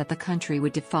announced that the country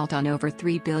would default on over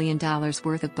 $3 billion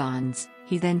worth of bonds.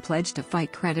 He then pledged to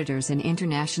fight creditors in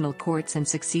international courts and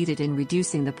succeeded in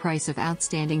reducing the price of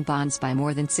outstanding bonds by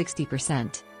more than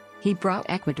 60%. He brought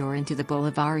Ecuador into the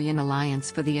Bolivarian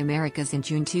Alliance for the Americas in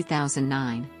June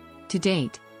 2009. To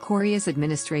date, Correa's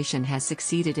administration has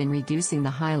succeeded in reducing the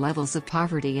high levels of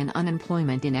poverty and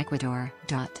unemployment in Ecuador.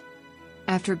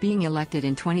 After being elected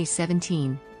in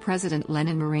 2017, President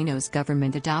Lenin Moreno's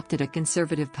government adopted a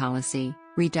conservative policy,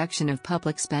 reduction of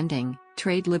public spending,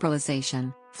 trade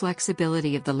liberalization,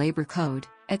 flexibility of the labor code,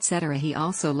 etc. He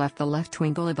also left the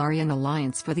left-wing Bolivarian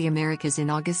Alliance for the Americas in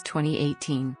August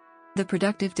 2018. The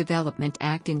Productive Development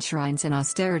Act enshrines an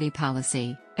austerity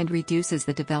policy, and reduces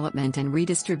the development and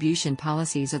redistribution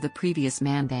policies of the previous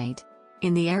mandate.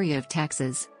 In the area of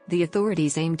taxes, the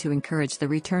authorities aim to encourage the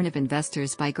return of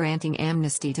investors by granting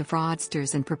amnesty to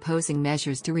fraudsters and proposing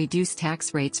measures to reduce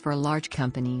tax rates for large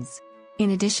companies.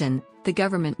 In addition, the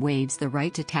government waives the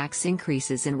right to tax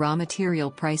increases in raw material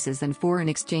prices and foreign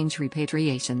exchange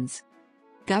repatriations.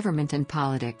 Government and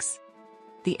politics.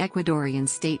 The Ecuadorian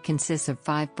state consists of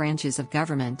 5 branches of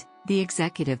government: the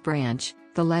executive branch,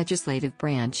 the legislative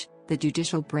branch, the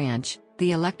judicial branch,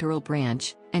 the electoral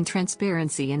branch, and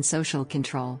transparency and social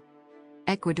control.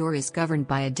 Ecuador is governed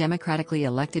by a democratically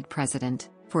elected president,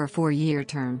 for a 4-year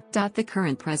term. The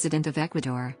current president of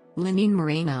Ecuador, Lenín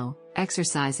Moreno,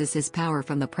 exercises his power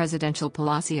from the presidential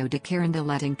Palacio de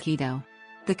Carondelet in Quito.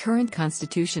 The current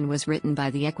constitution was written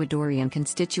by the Ecuadorian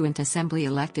Constituent Assembly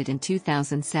elected in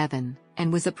 2007,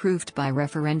 and was approved by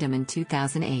referendum in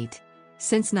 2008.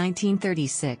 Since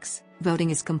 1936, voting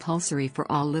is compulsory for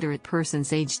all literate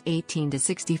persons aged 18 to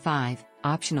 65,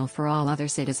 optional for all other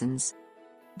citizens.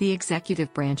 The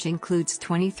executive branch includes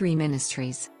 23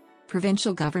 ministries.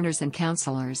 Provincial governors and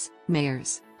councillors,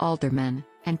 mayors, aldermen,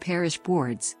 and parish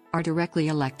boards are directly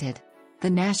elected. The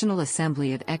National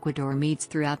Assembly of Ecuador meets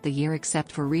throughout the year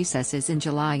except for recesses in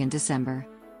July and December.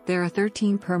 There are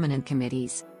 13 permanent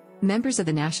committees. Members of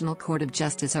the National Court of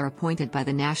Justice are appointed by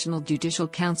the National Judicial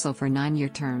Council for 9-year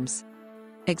terms.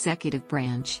 Executive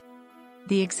branch.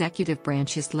 The executive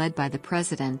branch is led by the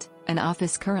President, an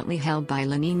office currently held by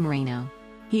Lenín Moreno.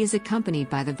 He is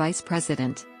accompanied by the Vice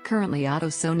President, currently Otto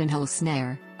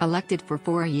Sonnenholzner, elected for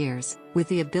 4 years, with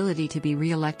the ability to be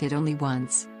re-elected only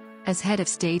once. As head of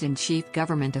state and chief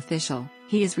government official,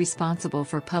 he is responsible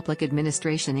for public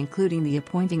administration including the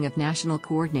appointing of national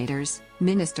coordinators,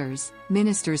 ministers,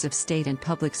 ministers of state and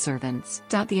public servants.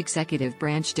 The executive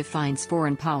branch defines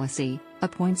foreign policy,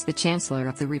 appoints the Chancellor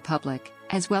of the Republic,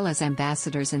 as well as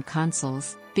ambassadors and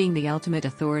consuls, being the ultimate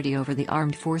authority over the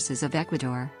armed forces of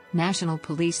Ecuador, National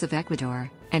Police of Ecuador,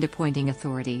 and appointing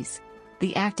authorities.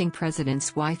 The acting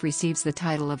president's wife receives the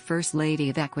title of First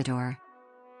Lady of Ecuador.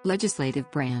 Legislative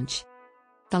branch.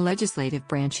 The legislative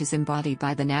branch is embodied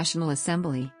by the National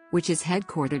Assembly, which is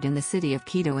headquartered in the city of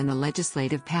Quito in the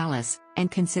Legislative Palace,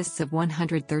 and consists of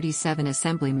 137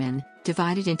 assemblymen,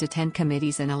 divided into 10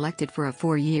 committees and elected for a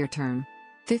 4-year term.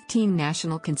 15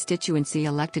 national constituency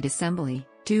elected assembly,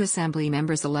 2 assembly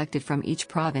members elected from each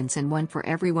province and 1 for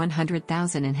every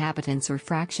 100,000 inhabitants or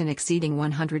fraction exceeding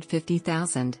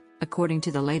 150,000, according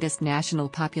to the latest national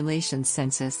population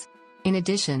census. In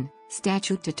addition,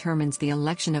 statute determines the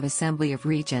election of Assembly of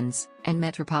Regions and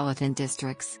Metropolitan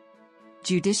Districts.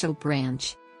 Judicial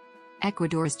branch.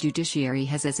 Ecuador's judiciary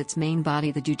has as its main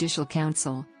body the Judicial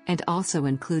Council, and also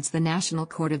includes the National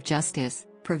Court of Justice,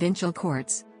 provincial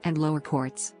courts, and lower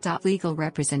courts. Legal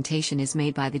representation is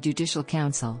made by the Judicial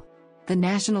Council. The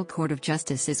National Court of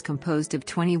Justice is composed of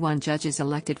 21 judges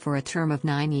elected for a term of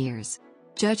 9 years.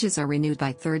 Judges are renewed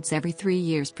by thirds every 3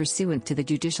 years pursuant to the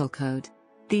Judicial Code.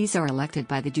 These are elected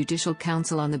by the Judicial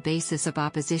Council on the basis of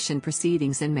opposition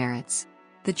proceedings and merits.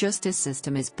 The justice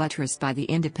system is buttressed by the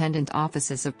independent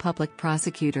offices of public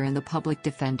prosecutor and the public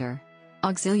defender.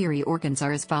 Auxiliary organs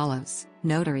are as follows: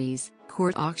 notaries,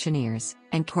 court auctioneers,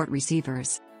 and court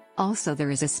receivers. Also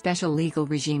there is a special legal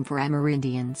regime for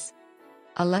Amerindians.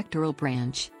 Electoral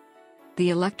branch.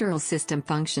 The electoral system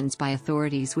functions by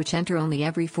authorities which enter only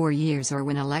every 4 years or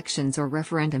when elections or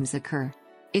referendums occur.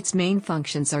 Its main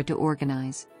functions are to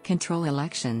organize, control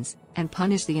elections, and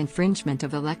punish the infringement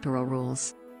of electoral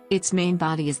rules. Its main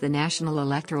body is the National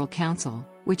Electoral Council,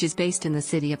 which is based in the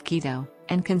city of Quito,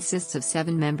 and consists of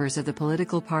 7 members of the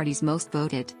political parties most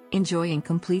voted, enjoying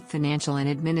complete financial and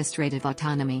administrative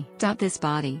autonomy. This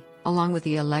body, along with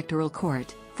the Electoral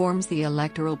Court, forms the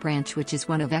electoral branch, which is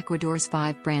one of Ecuador's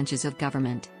 5 branches of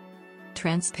government.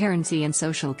 Transparency and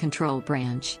Social Control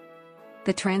branch.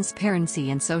 The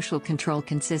Transparency and Social Control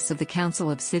consists of the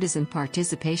Council of Citizen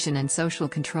Participation and Social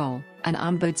Control, an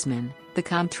ombudsman, the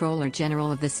Comptroller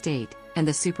General of the state, and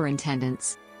the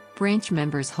superintendents. Branch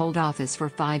members hold office for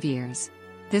 5 years.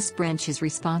 This branch is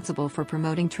responsible for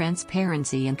promoting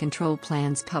transparency and control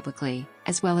plans publicly,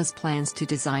 as well as plans to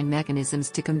design mechanisms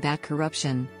to combat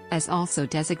corruption, as also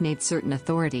designate certain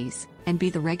authorities, and be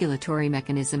the regulatory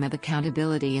mechanism of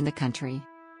accountability in the country.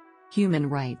 Human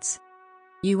rights.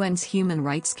 UN's Human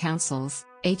Rights Council's,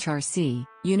 HRC,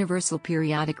 Universal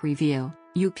Periodic Review,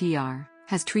 UPR,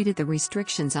 has treated the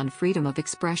restrictions on freedom of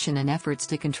expression and efforts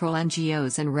to control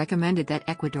NGOs and recommended that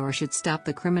Ecuador should stop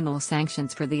the criminal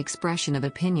sanctions for the expression of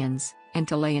opinions, and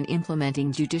delay in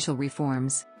implementing judicial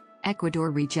reforms.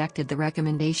 Ecuador rejected the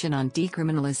recommendation on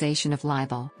decriminalization of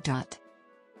libel.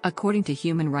 According to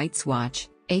Human Rights Watch,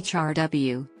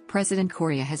 HRW, President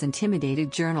Correa has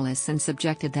intimidated journalists and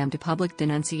subjected them to public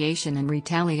denunciation and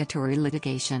retaliatory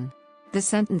litigation. The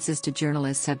sentences to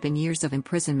journalists have been years of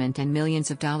imprisonment and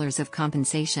millions of dollars of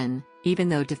compensation, even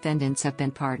though defendants have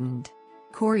been pardoned.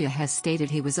 Correa has stated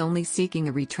he was only seeking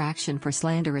a retraction for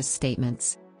slanderous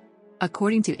statements.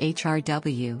 According to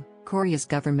HRW, Correa's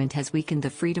government has weakened the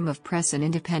freedom of press and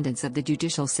independence of the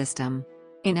judicial system.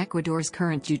 In Ecuador's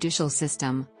current judicial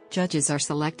system, judges are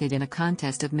selected in a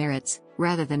contest of merits,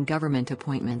 rather than government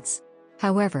appointments.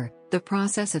 However, the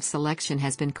process of selection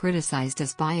has been criticized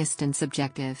as biased and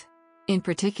subjective. In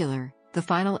particular, the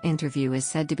final interview is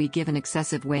said to be given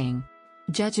excessive weighing.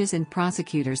 Judges and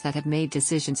prosecutors that have made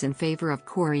decisions in favor of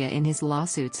Correa in his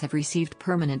lawsuits have received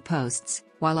permanent posts,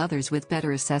 while others with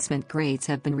better assessment grades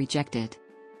have been rejected.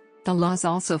 The laws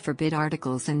also forbid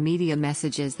articles and media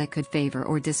messages that could favor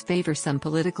or disfavor some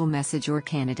political message or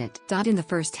candidate. In the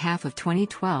first half of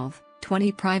 2012,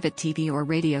 20 private TV or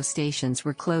radio stations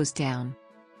were closed down.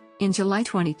 In July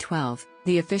 2012,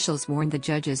 the officials warned the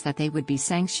judges that they would be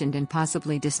sanctioned and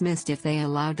possibly dismissed if they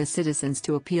allowed the citizens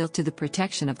to appeal to the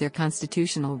protection of their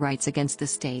constitutional rights against the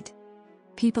state.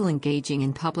 People engaging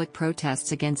in public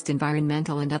protests against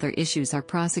environmental and other issues are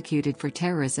prosecuted for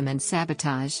terrorism and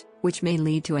sabotage, which may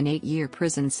lead to an 8-year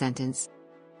prison sentence.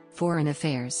 Foreign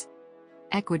affairs.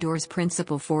 Ecuador's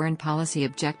principal foreign policy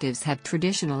objectives have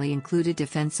traditionally included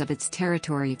defense of its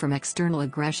territory from external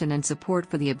aggression and support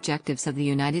for the objectives of the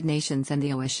United Nations and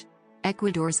the OASH.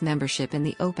 Ecuador's membership in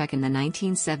the OPEC in the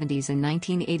 1970s and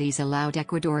 1980s allowed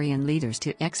Ecuadorian leaders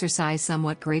to exercise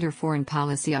somewhat greater foreign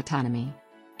policy autonomy.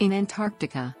 In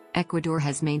Antarctica, Ecuador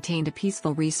has maintained a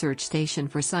peaceful research station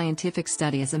for scientific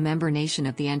study as a member nation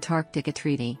of the Antarctica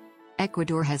Treaty.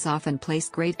 Ecuador has often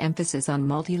placed great emphasis on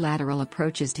multilateral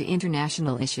approaches to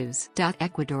international issues.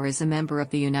 Ecuador is a member of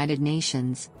the United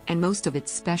Nations, and most of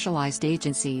its specialized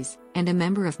agencies, and a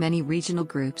member of many regional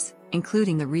groups,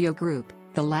 including the Rio Group,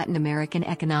 the Latin American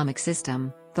Economic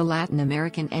System, the Latin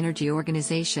American Energy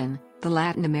Organization, the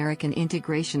Latin American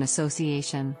Integration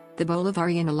Association, the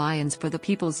Bolivarian Alliance for the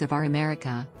Peoples of Our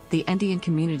America, the Andean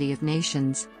Community of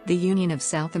Nations, the Union of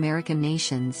South American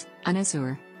Nations,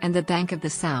 UNASUR, and the Bank of the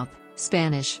South,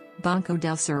 Spanish, Banco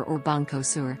del Sur or Banco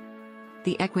Sur.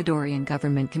 The Ecuadorian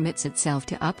government commits itself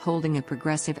to upholding a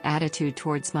progressive attitude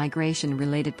towards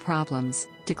migration-related problems,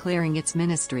 declaring its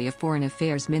Ministry of Foreign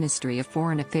Affairs Ministry of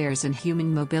Foreign Affairs and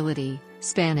Human Mobility,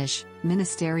 Spanish,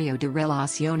 Ministerio de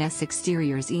Relaciones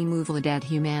Exteriores y Movilidad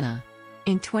Humana.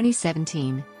 In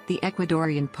 2017, the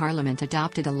Ecuadorian Parliament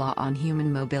adopted a law on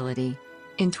human mobility.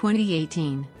 In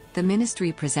 2018, the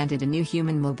ministry presented a new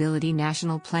Human Mobility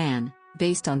National Plan,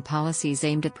 based on policies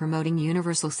aimed at promoting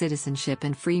universal citizenship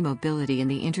and free mobility in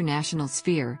the international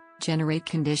sphere, generate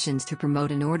conditions to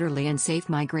promote an orderly and safe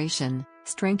migration,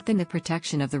 strengthen the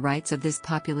protection of the rights of this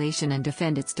population and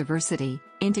defend its diversity,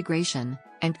 integration,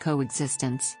 and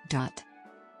coexistence.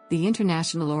 The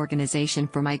International Organization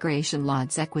for Migration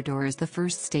lauds Ecuador as the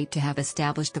first state to have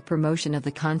established the promotion of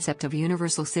the concept of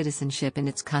universal citizenship in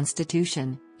its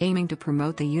constitution, aiming to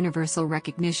promote the universal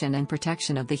recognition and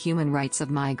protection of the human rights of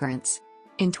migrants.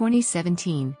 In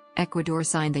 2017, Ecuador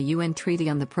signed the UN Treaty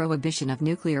on the Prohibition of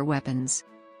Nuclear Weapons.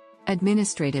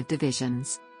 Administrative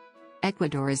divisions.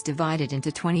 Ecuador is divided into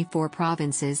 24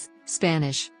 provinces,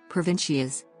 Spanish,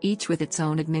 provincias, each with its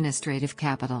own administrative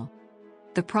capital.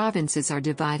 The provinces are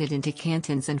divided into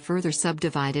cantons and further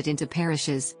subdivided into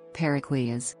parishes,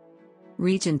 parroquias.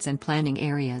 Regions and planning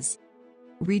areas.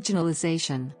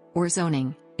 Regionalization, or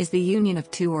zoning, is the union of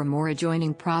two or more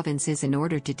adjoining provinces in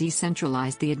order to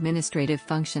decentralize the administrative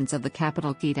functions of the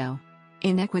capital Quito.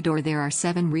 In Ecuador there are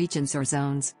 7 regions or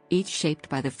zones, each shaped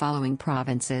by the following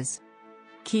provinces: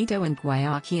 Quito and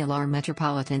Guayaquil are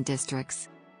metropolitan districts.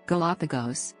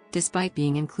 Galápagos, despite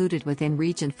being included within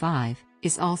Region 5,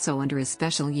 is also under a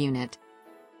special unit.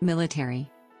 Military.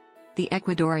 The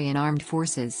Ecuadorian Armed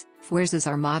Forces, Fuerzas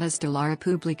Armadas de la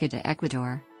República de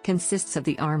Ecuador, consists of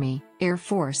the Army, Air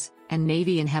Force, and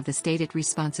Navy and have the stated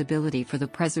responsibility for the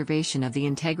preservation of the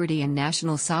integrity and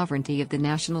national sovereignty of the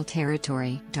national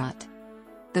territory.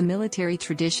 The military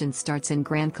tradition starts in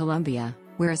Gran Colombia,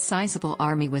 where a sizable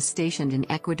army was stationed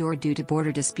in Ecuador due to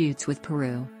border disputes with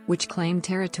Peru, which claimed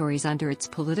territories under its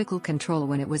political control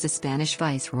when it was a Spanish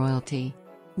viceroyalty.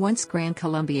 Once Gran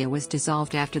Colombia was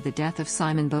dissolved after the death of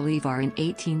Simon Bolívar in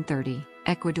 1830,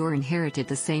 Ecuador inherited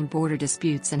the same border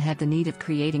disputes and had the need of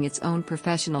creating its own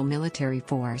professional military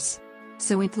force.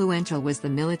 So influential was the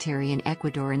military in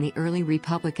Ecuador in the early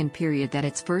Republican period that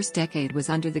its first decade was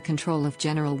under the control of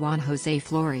General Juan José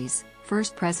Flores,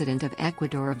 first president of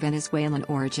Ecuador of Venezuelan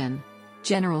origin.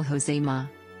 General José Ma.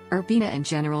 Urbina and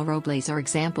General Robles are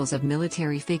examples of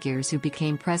military figures who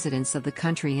became presidents of the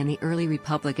country in the early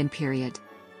Republican period.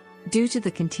 Due to the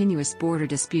continuous border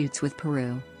disputes with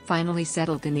Peru, finally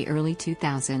settled in the early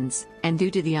 2000s, and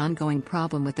due to the ongoing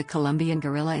problem with the Colombian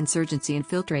guerrilla insurgency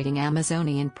infiltrating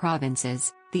Amazonian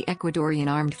provinces, the Ecuadorian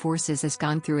Armed Forces has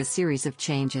gone through a series of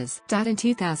changes. In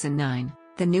 2009,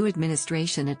 the new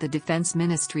administration at the Defense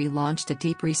Ministry launched a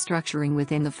deep restructuring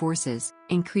within the forces,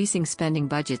 increasing spending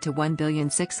budget to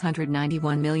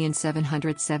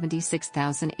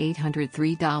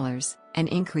 $1,691,776,803, an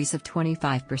increase of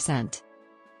 25%.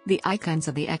 The icons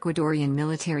of the Ecuadorian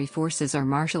military forces are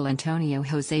Marshal Antonio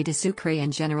José de Sucre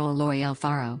and General Eloy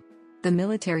Alfaro. The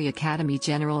Military Academy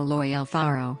General Eloy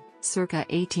Alfaro, circa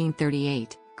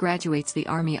 1838, graduates the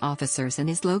army officers and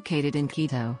is located in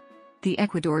Quito. The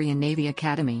Ecuadorian Navy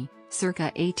Academy,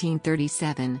 circa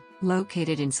 1837,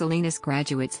 located in Salinas,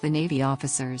 graduates the Navy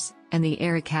officers, and the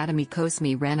Air Academy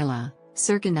Cosme Ranela,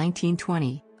 circa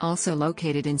 1920, also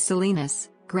located in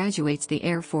Salinas, graduates the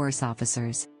Air Force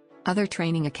officers. Other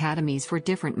training academies for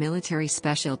different military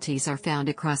specialties are found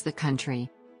across the country.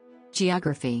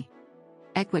 Geography.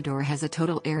 Ecuador has a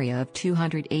total area of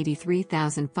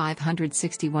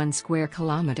 283,561 square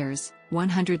kilometers,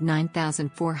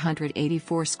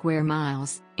 109,484 square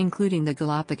miles, including the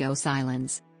Galápagos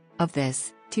Islands. Of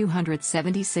this,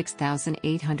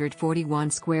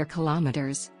 276,841 square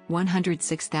kilometers,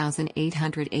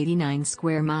 106,889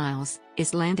 square miles,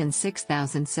 is land and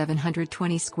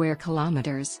 6,720 square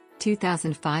kilometers,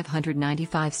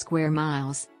 2,595 square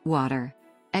miles, water.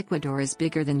 Ecuador is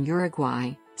bigger than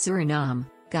Uruguay, Suriname,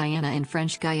 Guyana and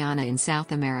French Guiana in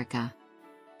South America.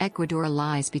 Ecuador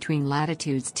lies between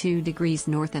latitudes 2 degrees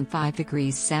north and 5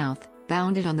 degrees south,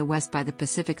 bounded on the west by the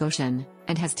Pacific Ocean,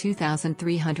 and has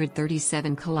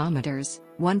 2,337 kilometers,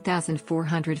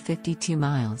 1,452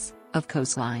 miles, of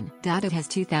coastline. It has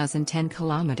 2,010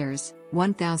 kilometers,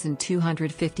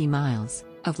 1,250 miles,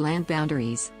 of land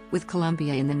boundaries, with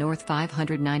Colombia in the north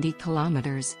 590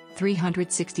 kilometers,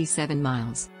 367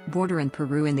 miles, border and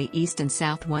Peru in the east and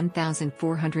south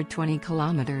 1,420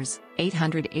 kilometers,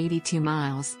 882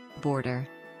 miles, border.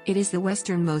 It is the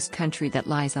westernmost country that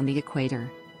lies on the equator.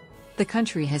 The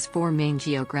country has 4 main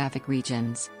geographic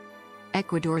regions.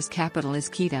 Ecuador's capital is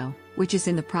Quito, which is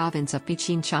in the province of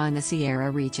Pichincha in the Sierra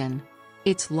region.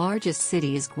 Its largest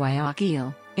city is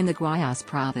Guayaquil, in the Guayas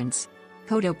province.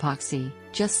 Cotopaxi,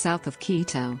 just south of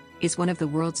Quito, is one of the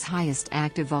world's highest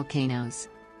active volcanoes.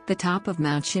 The top of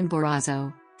Mount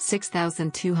Chimborazo,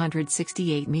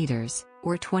 6,268 meters,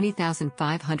 or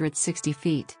 20,560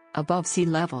 feet, above sea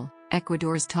level,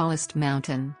 Ecuador's tallest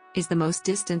mountain, is the most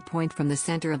distant point from the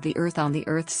center of the Earth on the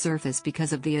Earth's surface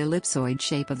because of the ellipsoid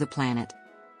shape of the planet.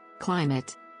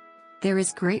 Climate. There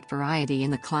is great variety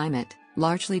in the climate,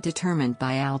 largely determined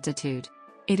by altitude.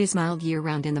 It is mild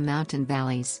year-round in the mountain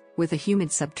valleys, with a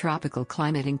humid subtropical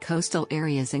climate in coastal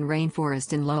areas and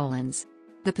rainforest in lowlands.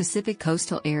 The Pacific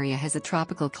coastal area has a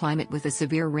tropical climate with a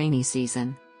severe rainy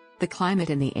season. The climate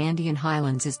in the Andean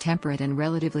highlands is temperate and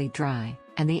relatively dry,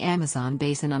 and the Amazon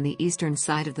basin on the eastern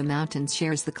side of the mountains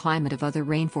shares the climate of other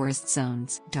rainforest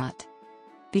zones.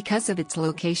 Because of its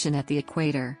location at the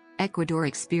equator, Ecuador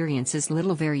experiences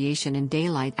little variation in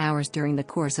daylight hours during the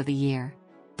course of a year.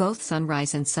 Both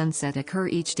sunrise and sunset occur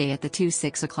each day at the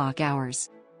 6 o'clock hours.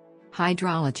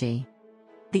 Hydrology.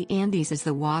 The Andes is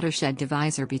the watershed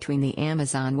divisor between the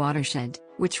Amazon watershed,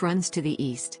 which runs to the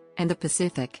east, and the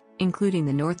Pacific, including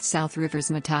the north-south rivers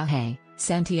Mataje,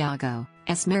 Santiago,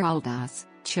 Esmeraldas,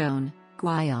 Chone,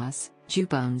 Guayas,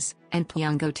 Jubones, and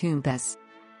Puango Tumbes.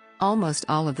 Almost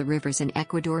all of the rivers in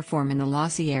Ecuador form in the La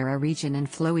Sierra region and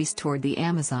flow east toward the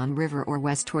Amazon River or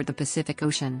west toward the Pacific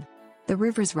Ocean. The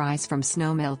rivers rise from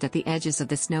snowmelt at the edges of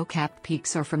the snow-capped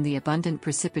peaks or from the abundant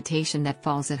precipitation that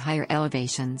falls at higher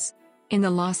elevations. In the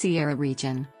La Sierra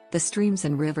region, the streams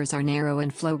and rivers are narrow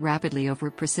and flow rapidly over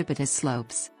precipitous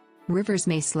slopes. Rivers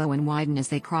may slow and widen as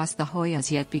they cross the Hoyas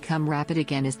yet become rapid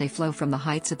again as they flow from the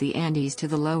heights of the Andes to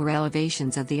the lower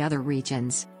elevations of the other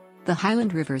regions. The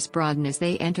highland rivers broaden as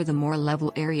they enter the more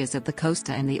level areas of the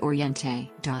Costa and the Oriente.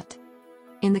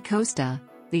 In the Costa,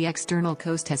 the external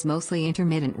coast has mostly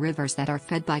intermittent rivers that are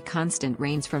fed by constant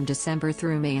rains from December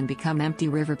through May and become empty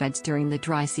riverbeds during the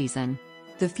dry season.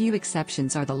 The few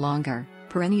exceptions are the longer,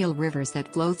 perennial rivers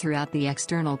that flow throughout the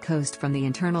external coast from the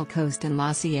internal coast and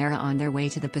La Sierra on their way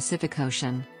to the Pacific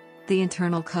Ocean. The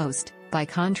internal coast, by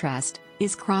contrast,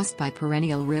 is crossed by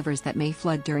perennial rivers that may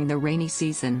flood during the rainy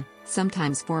season,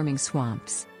 sometimes forming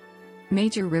swamps.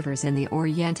 Major rivers in the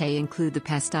Oriente include the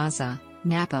Pastaza,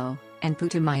 Napo, and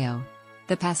Putumayo.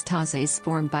 The Pastaza is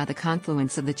formed by the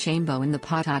confluence of the Chambo and the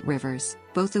Patat rivers,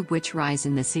 both of which rise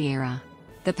in the Sierra.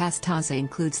 The Pastaza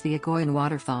includes the Agoyan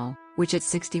waterfall, which at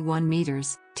 61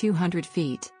 meters, 200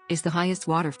 feet, is the highest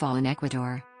waterfall in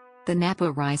Ecuador. The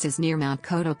Napo rises near Mount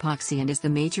Cotopaxi and is the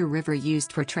major river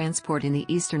used for transport in the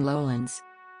eastern lowlands.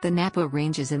 The Napo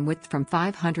ranges in width from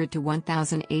 500 to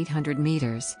 1,800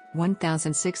 meters,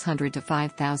 1,600 to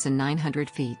 5,900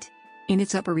 feet. In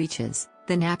its upper reaches,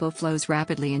 the Napo flows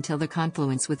rapidly until the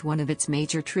confluence with one of its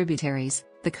major tributaries,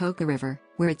 the Coca River,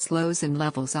 where it slows and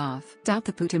levels off. The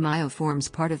Putumayo forms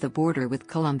part of the border with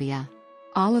Colombia.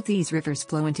 All of these rivers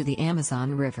flow into the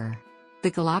Amazon River.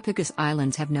 The Galápagos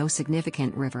Islands have no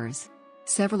significant rivers.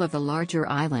 Several of the larger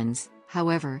islands,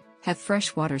 however, have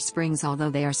freshwater springs although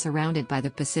they are surrounded by the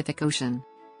Pacific Ocean.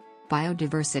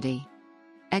 Biodiversity.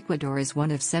 Ecuador is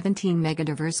one of 17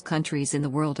 megadiverse countries in the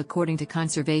world according to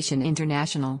Conservation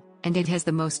International, and it has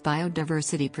the most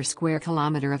biodiversity per square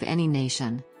kilometer of any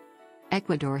nation.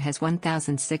 Ecuador has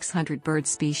 1,600 bird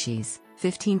species,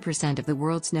 15% of the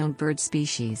world's known bird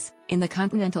species, in the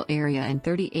continental area and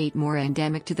 38 more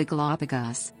endemic to the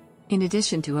Galápagos. In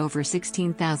addition to over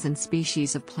 16,000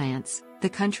 species of plants, the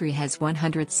country has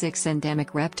 106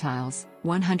 endemic reptiles,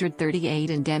 138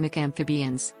 endemic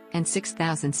amphibians, and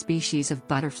 6,000 species of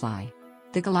butterfly.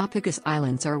 The Galápagos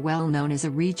Islands are well known as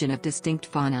a region of distinct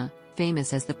fauna,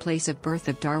 famous as the place of birth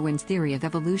of Darwin's theory of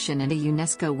evolution and a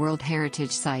UNESCO World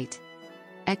Heritage Site.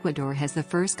 Ecuador has the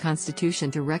first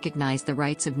constitution to recognize the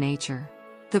rights of nature.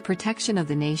 The protection of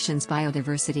the nation's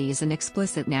biodiversity is an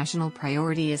explicit national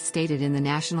priority as stated in the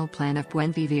National Plan of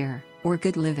Buen Vivir, or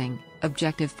Good Living,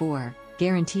 Objective 4,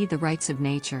 Guarantee the Rights of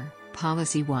Nature,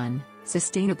 Policy 1,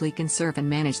 Sustainably conserve and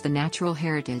manage the natural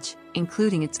heritage,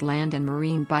 including its land and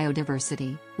marine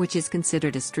biodiversity, which is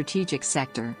considered a strategic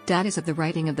sector. As of the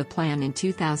writing of the plan in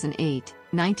 2008,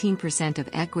 19% of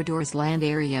Ecuador's land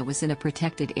area was in a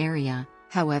protected area.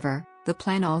 However, the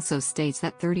plan also states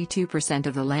that 32%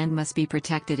 of the land must be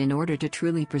protected in order to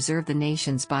truly preserve the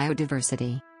nation's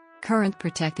biodiversity. Current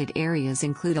protected areas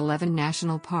include 11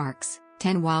 national parks,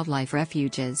 10 wildlife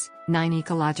refuges, 9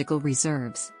 ecological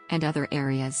reserves, and other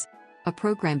areas. A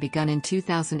program begun in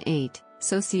 2008,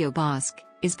 Sociobosque,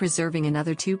 is preserving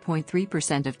another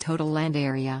 2.3% of total land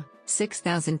area,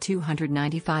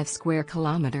 6,295 square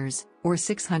kilometers, or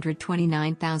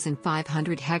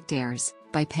 629,500 hectares,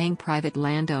 by paying private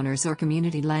landowners or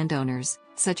community landowners,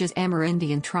 such as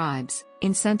Amerindian tribes,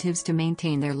 incentives to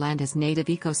maintain their land as native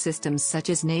ecosystems such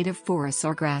as native forests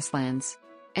or grasslands.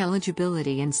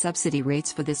 Eligibility and subsidy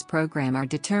rates for this program are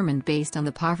determined based on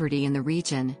the poverty in the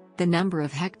region, the number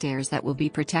of hectares that will be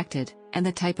protected, and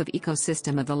the type of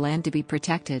ecosystem of the land to be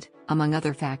protected, among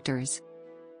other factors.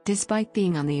 Despite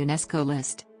being on the UNESCO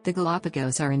list, the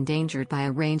Galápagos are endangered by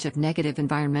a range of negative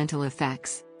environmental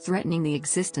effects, threatening the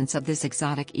existence of this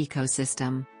exotic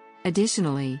ecosystem.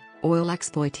 Additionally, oil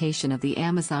exploitation of the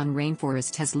Amazon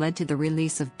rainforest has led to the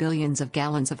release of billions of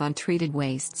gallons of untreated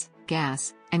wastes,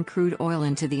 gas, and crude oil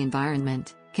into the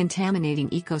environment, contaminating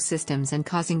ecosystems and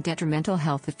causing detrimental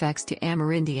health effects to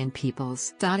Amerindian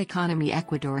peoples. Economy.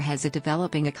 Ecuador has a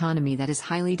developing economy that is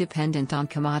highly dependent on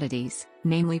commodities,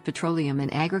 namely petroleum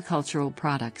and agricultural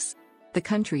products. The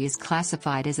country is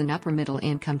classified as an upper-middle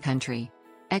income country.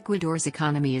 Ecuador's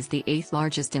economy is the 8th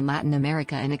largest in Latin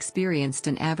America and experienced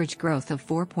an average growth of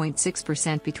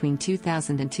 4.6% between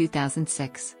 2000 and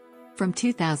 2006. From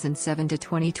 2007 to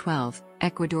 2012,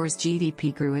 Ecuador's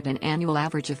GDP grew at an annual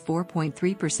average of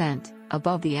 4.3%,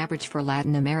 above the average for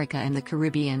Latin America and the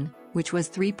Caribbean, which was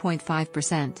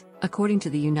 3.5%, according to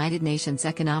the United Nations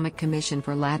Economic Commission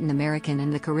for Latin America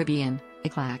and the Caribbean,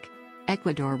 ECLAC.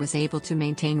 Ecuador was able to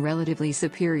maintain relatively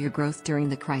superior growth during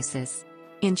the crisis.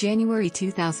 In January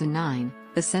 2009,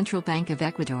 the Central Bank of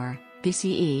Ecuador,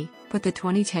 BCE, put the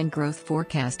 2010 growth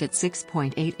forecast at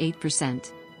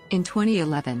 6.88%. In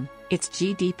 2011, its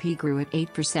GDP grew at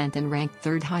 8% and ranked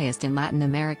third highest in Latin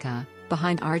America,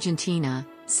 behind Argentina,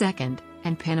 second,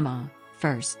 and Panama,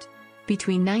 first.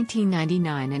 Between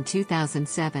 1999 and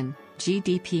 2007,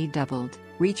 GDP doubled,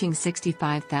 reaching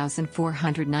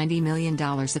 $65,490 million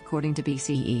according to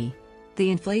BCE. The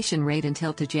inflation rate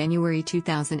until to January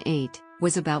 2008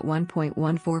 was about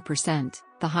 1.14%,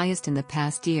 the highest in the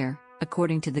past year,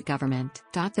 according to the government.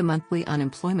 The monthly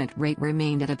unemployment rate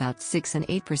remained at about 6 and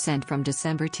 8% from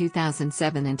December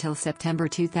 2007 until September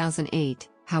 2008,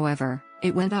 however,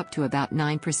 it went up to about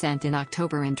 9% in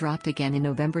October and dropped again in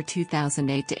November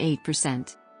 2008 to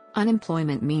 8%.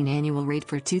 Unemployment mean annual rate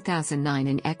for 2009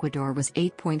 in Ecuador was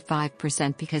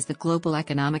 8.5% because the global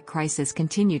economic crisis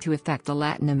continued to affect the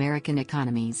Latin American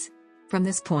economies. From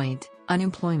this point,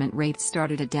 unemployment rates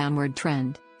started a downward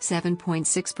trend,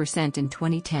 7.6% in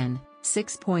 2010,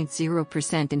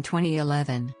 6.0% in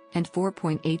 2011, and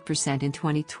 4.8% in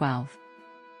 2012.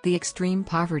 The extreme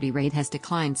poverty rate has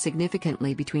declined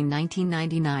significantly between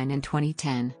 1999 and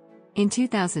 2010. In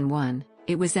 2001,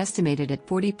 it was estimated at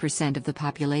 40% of the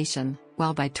population,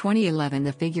 while by 2011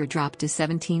 the figure dropped to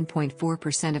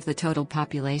 17.4% of the total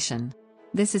population.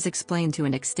 This is explained to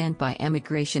an extent by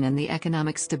emigration and the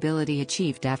economic stability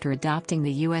achieved after adopting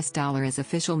the US dollar as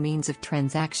official means of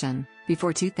transaction.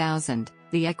 Before 2000,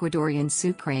 the Ecuadorian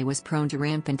sucre was prone to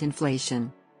rampant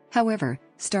inflation. However,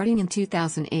 starting in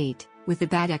 2008, with the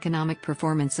bad economic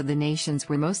performance of the nations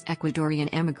where most Ecuadorian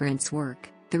emigrants work,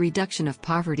 The reduction of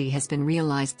poverty has been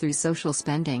realized through social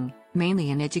spending,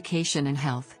 mainly in education and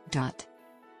health.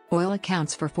 Oil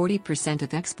accounts for 40%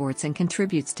 of exports and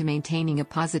contributes to maintaining a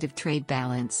positive trade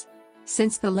balance.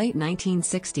 Since the late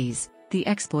 1960s, the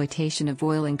exploitation of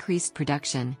oil increased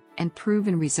production, and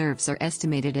proven reserves are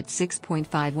estimated at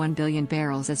 6.51 billion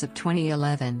barrels as of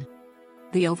 2011.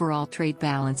 The overall trade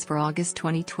balance for August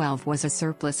 2012 was a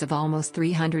surplus of almost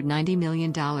 $390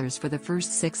 million for the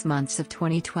first 6 months of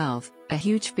 2012, a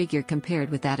huge figure compared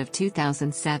with that of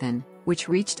 2007, which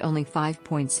reached only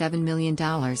 $5.7 million.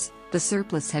 The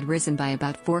surplus had risen by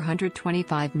about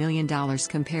 $425 million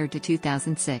compared to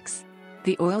 2006.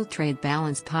 The oil trade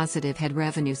balance positive had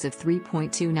revenues of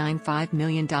 $3.295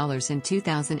 million in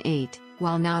 2008,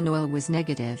 while non-oil was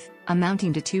negative,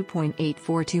 amounting to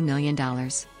 $2.842 million.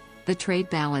 The trade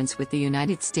balance with the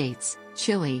United States,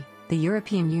 Chile, the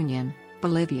European Union,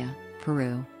 Bolivia,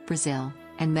 Peru, Brazil,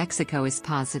 and Mexico is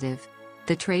positive.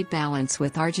 The trade balance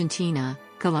with Argentina,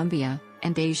 Colombia,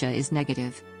 and Asia is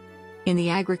negative. In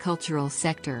the agricultural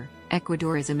sector,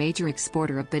 Ecuador is a major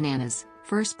exporter of bananas,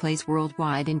 first place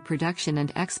worldwide in production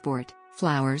and export,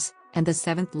 flowers, and the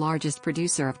 7th largest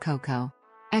producer of cocoa.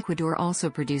 Ecuador also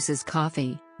produces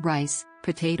coffee, rice,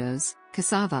 potatoes,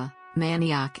 cassava,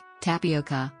 manioc,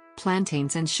 tapioca,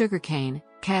 plantains and sugarcane,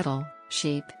 cattle,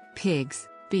 sheep, pigs,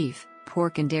 beef,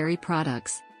 pork and dairy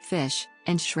products, fish,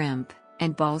 and shrimp,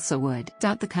 and balsa wood.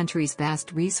 The country's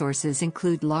vast resources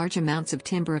include large amounts of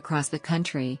timber across the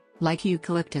country, like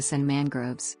eucalyptus and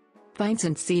mangroves. Pines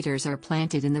and cedars are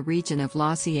planted in the region of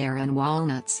La Sierra and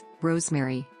walnuts,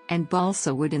 rosemary, and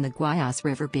balsa wood in the Guayas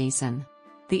River Basin.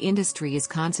 The industry is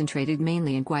concentrated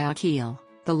mainly in Guayaquil,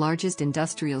 the largest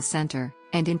industrial center,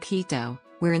 and in Quito,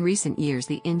 where in recent years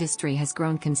the industry has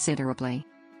grown considerably.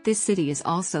 This city is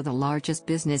also the largest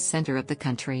business center of the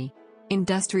country.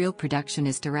 Industrial production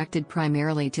is directed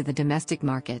primarily to the domestic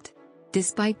market.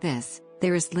 Despite this,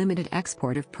 there is limited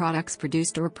export of products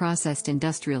produced or processed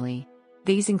industrially.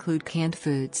 These include canned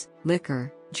foods,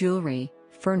 liquor, jewelry,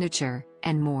 furniture,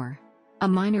 and more. A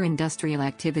minor industrial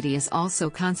activity is also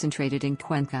concentrated in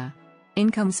Cuenca.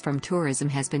 Incomes from tourism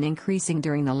has been increasing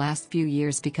during the last few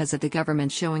years because of the government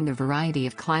showing the variety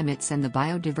of climates and the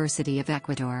biodiversity of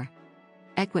Ecuador.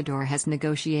 Ecuador has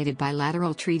negotiated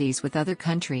bilateral treaties with other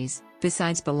countries,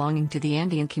 besides belonging to the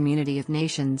Andean Community of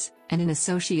Nations, and an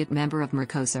associate member of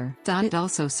Mercosur. It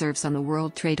also serves on the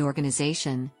World Trade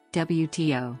Organization,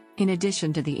 WTO, in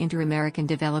addition to the Inter-American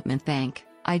Development Bank,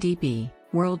 IDB,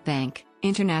 World Bank,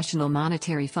 International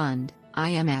Monetary Fund,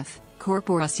 IMF,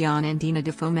 Corporación Andina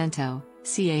de Fomento,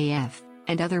 CAF,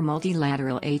 and other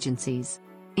multilateral agencies.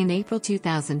 In April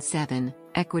 2007,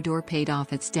 Ecuador paid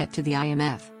off its debt to the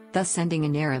IMF, thus ending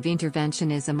an era of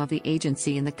interventionism of the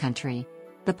agency in the country.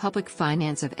 The public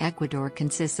finance of Ecuador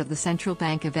consists of the Central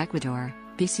Bank of Ecuador,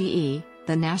 BCE,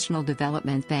 the National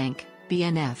Development Bank,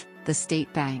 BNF, the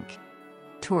State Bank.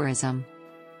 Tourism.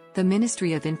 The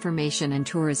Ministry of Information and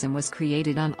Tourism was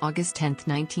created on August 10,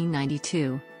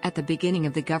 1992, at the beginning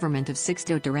of the government of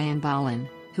Sixto Duran Balin,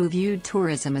 who viewed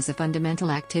tourism as a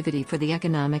fundamental activity for the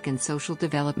economic and social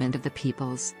development of the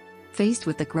peoples. Faced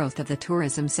with the growth of the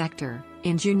tourism sector,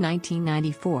 in June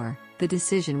 1994, the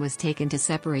decision was taken to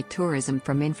separate tourism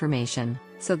from information,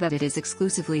 so that it is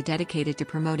exclusively dedicated to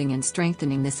promoting and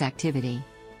strengthening this activity.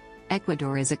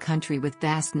 Ecuador is a country with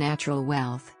vast natural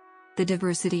wealth. The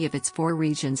diversity of its 4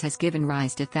 regions has given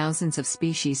rise to thousands of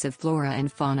species of flora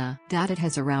and fauna. It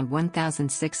has around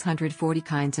 1,640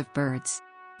 kinds of birds.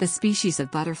 The species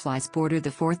of butterflies border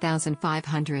the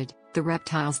 4,500, the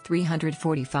reptiles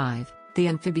 345, the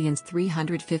amphibians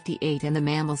 358 and the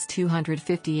mammals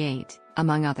 258,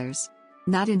 among others.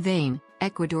 Not in vain,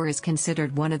 Ecuador is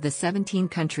considered one of the 17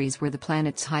 countries where the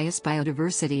planet's highest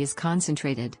biodiversity is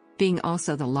concentrated, being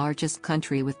also the largest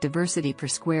country with diversity per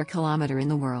square kilometer in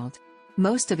the world.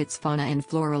 Most of its fauna and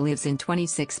flora lives in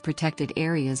 26 protected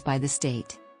areas by the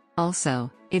state.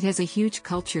 Also, it has a huge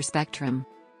culture spectrum.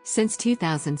 Since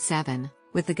 2007,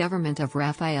 with the government of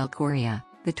Rafael Correa,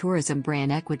 the tourism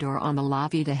brand Ecuador on the La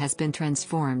Vida has been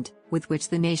transformed, with which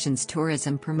the nation's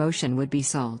tourism promotion would be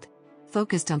sold.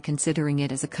 Focused on considering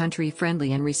it as a country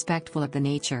friendly and respectful of the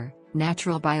nature,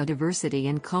 natural biodiversity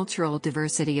and cultural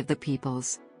diversity of the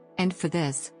peoples. And for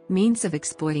this, means of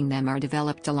exploiting them are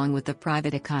developed along with the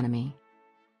private economy.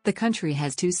 The country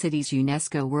has 2 cities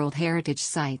UNESCO World Heritage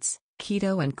Sites,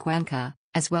 Quito and Cuenca,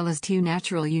 as well as 2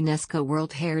 natural UNESCO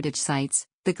World Heritage Sites,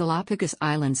 the Galápagos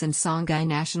Islands and Songhai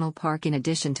National Park, in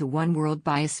addition to 1 World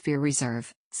Biosphere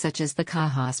Reserve, such as the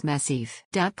Cajas Massif.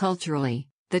 Culturally,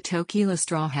 the Toquila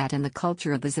Straw Hat and the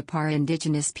culture of the Zapara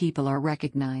indigenous people are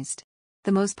recognized.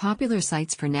 The most popular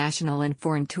sites for national and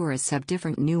foreign tourists have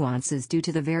different nuances due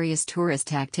to the various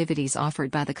tourist activities offered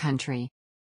by the country.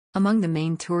 Among the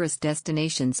main tourist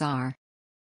destinations are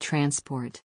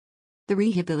transport. The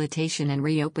rehabilitation and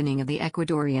reopening of the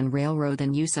Ecuadorian Railroad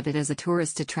and use of it as a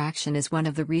tourist attraction is one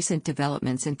of the recent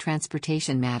developments in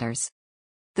transportation matters.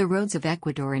 The roads of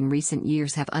Ecuador in recent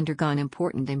years have undergone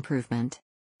important improvement.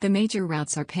 The major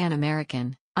routes are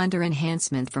Pan-American, under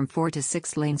enhancement from 4 to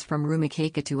 6 lanes from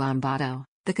Rumichaca to Ambato,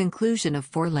 the conclusion of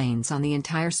 4 lanes on the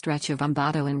entire stretch of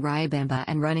Ambato and Riobamba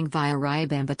and running via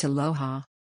Riobamba to Loja.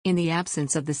 In the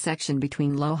absence of the section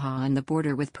between Loja and the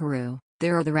border with Peru,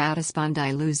 there are the Rutas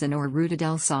Panday Luzon or Ruta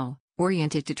del Sol,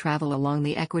 oriented to travel along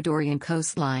the Ecuadorian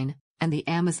coastline, and the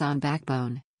Amazon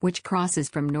backbone, which crosses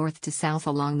from north to south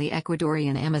along the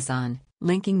Ecuadorian Amazon,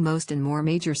 linking most and more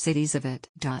major cities of it.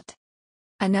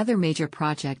 Another major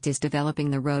project is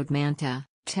developing the road Manta,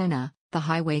 Tena, the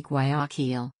highway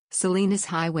Guayaquil, Salinas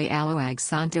Highway Aloag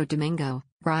Santo Domingo,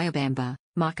 Riobamba,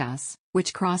 Macas,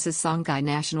 which crosses Sangay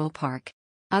National Park.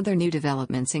 Other new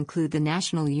developments include the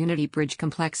National Unity Bridge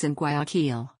Complex in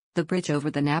Guayaquil, the bridge over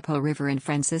the Napo River in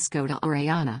Francisco de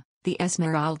Orellana, the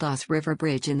Esmeraldas River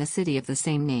Bridge in the city of the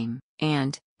same name,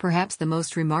 and, perhaps the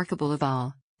most remarkable of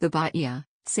all, the Bahia,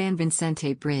 San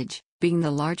Vicente Bridge, being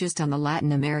the largest on the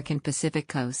Latin American Pacific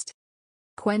coast.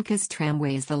 Cuenca's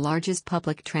tramway is the largest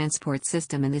public transport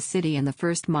system in the city and the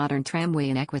first modern tramway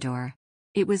in Ecuador.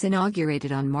 It was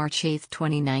inaugurated on March 8,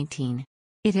 2019.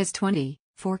 It has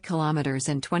 24 kilometers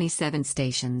and 27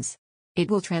 stations.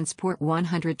 It will transport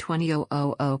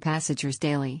 120,000 passengers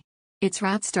daily. Its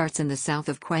route starts in the south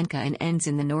of Cuenca and ends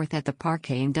in the north at the Parque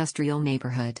Industrial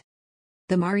neighborhood.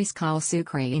 The Mariscal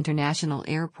Sucre International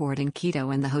Airport in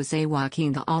Quito and the José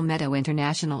Joaquín de Olmedo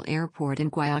International Airport in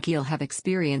Guayaquil have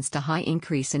experienced a high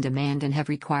increase in demand and have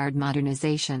required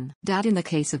modernization. In the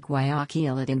case of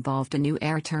Guayaquil, it involved a new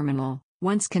air terminal,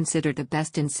 once considered the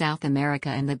best in South America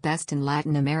and the best in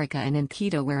Latin America, and in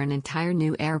Quito, where an entire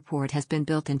new airport has been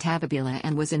built in Tababila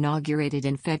and was inaugurated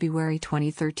in February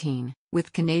 2013,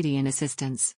 with Canadian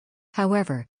assistance.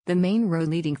 However, the main road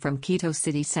leading from Quito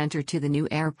city center to the new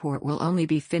airport will only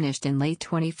be finished in late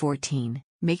 2014,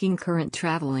 making current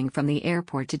traveling from the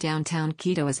airport to downtown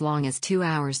Quito as long as 2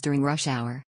 hours during rush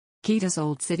hour. Quito's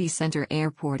old city center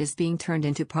airport is being turned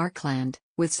into parkland,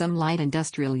 with some light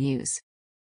industrial use.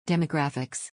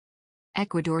 Demographics.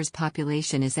 Ecuador's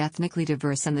population is ethnically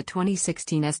diverse, and the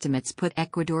 2016 estimates put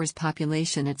Ecuador's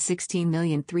population at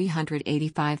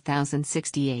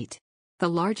 16,385,068. The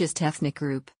largest ethnic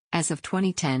group, as of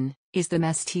 2010, is the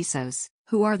mestizos,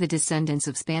 who are the descendants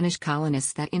of Spanish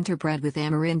colonists that interbred with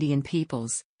Amerindian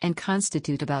peoples, and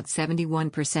constitute about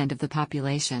 71% of the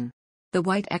population. The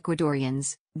white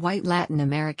Ecuadorians, white Latin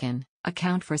American,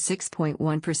 account for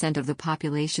 6.1% of the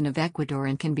population of Ecuador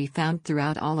and can be found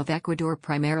throughout all of Ecuador,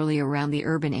 primarily around the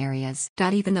urban areas.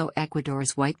 Even though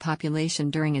Ecuador's white population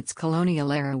during its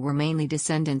colonial era were mainly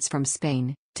descendants from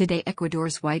Spain, today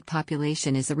Ecuador's white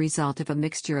population is a result of a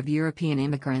mixture of European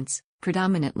immigrants,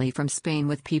 predominantly from Spain,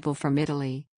 with people from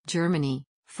Italy, Germany,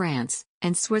 France,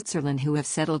 and Switzerland who have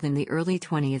settled in the early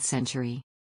 20th century.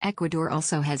 Ecuador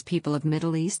also has people of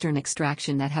Middle Eastern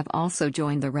extraction that have also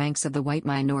joined the ranks of the white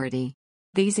minority.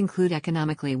 These include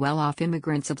economically well-off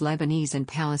immigrants of Lebanese and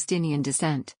Palestinian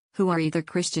descent, who are either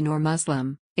Christian or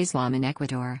Muslim, Islam in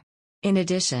Ecuador. In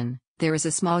addition, there is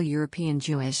a small European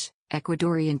Jewish,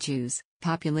 Ecuadorian Jews,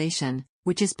 population,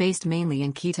 which is based mainly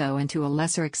in Quito and to a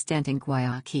lesser extent in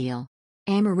Guayaquil.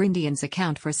 Amerindians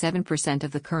account for 7%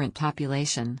 of the current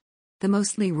population. The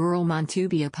mostly rural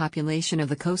Montubia population of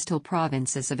the coastal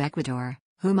provinces of Ecuador,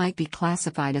 who might be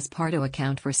classified as Pardo,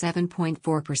 account for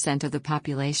 7.4% of the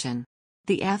population.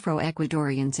 The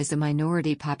Afro-Ecuadorians is a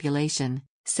minority population,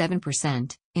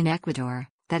 7%, in Ecuador,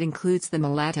 that includes the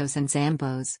mulattoes and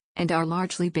Zambos, and are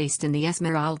largely based in the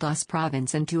Esmeraldas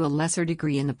province and to a lesser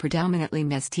degree in the predominantly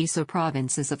mestizo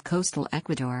provinces of coastal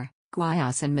Ecuador,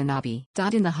 Guayas and Manabi.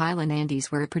 In the highland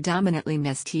Andes, where a predominantly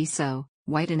mestizo,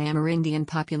 white and Amerindian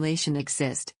population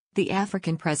exist, the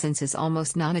African presence is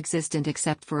almost non-existent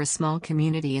except for a small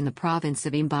community in the province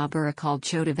of Imbabura called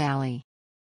Chota Valley.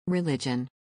 Religion.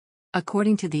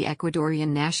 According to the Ecuadorian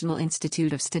National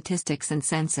Institute of Statistics and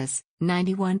Census,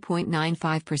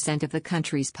 91.95% of the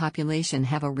country's population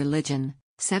have a religion,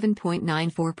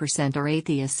 7.94% are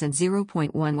atheists and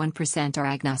 0.11% are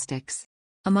agnostics.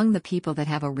 Among the people that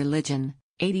have a religion,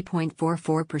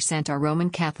 80.44% are Roman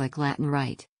Catholic Latin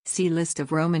Rite. See List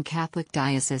of Roman Catholic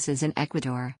dioceses in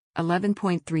Ecuador.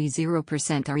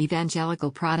 11.30% are Evangelical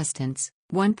Protestants,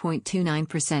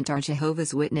 1.29% are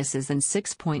Jehovah's Witnesses, and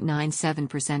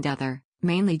 6.97% other,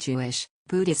 mainly Jewish,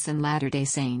 Buddhists, and Latter-day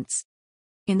Saints.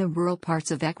 In the rural parts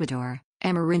of Ecuador,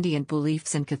 Amerindian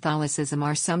beliefs and Catholicism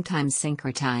are sometimes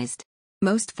syncretized.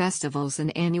 Most festivals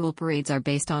and annual parades are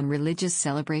based on religious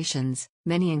celebrations,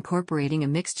 many incorporating a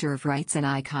mixture of rites and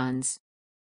icons.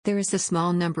 There is a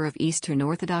small number of Eastern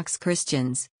Orthodox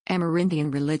Christians,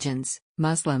 Amerindian religions,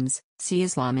 Muslims,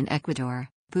 Islam in Ecuador,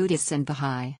 Buddhists and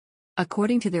Bahá'í.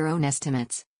 According to their own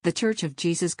estimates, the Church of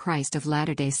Jesus Christ of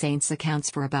Latter-day Saints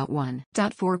accounts for about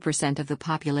 1.4% of the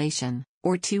population,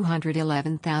 or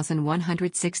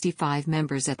 211,165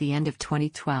 members at the end of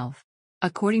 2012.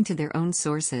 According to their own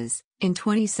sources, in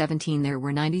 2017 there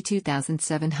were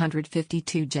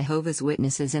 92,752 Jehovah's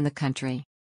Witnesses in the country.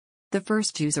 The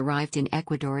first Jews arrived in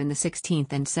Ecuador in the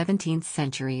 16th and 17th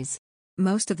centuries.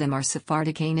 Most of them are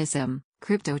Sephardicanism,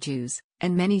 crypto-Jews,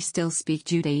 and many still speak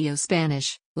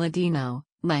Judeo-Spanish, Ladino,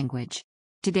 language.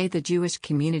 Today the Jewish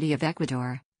community of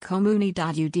Ecuador,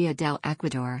 Comunidad Judía del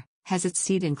Ecuador, has its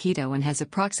seat in Quito and has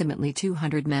approximately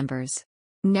 200 members.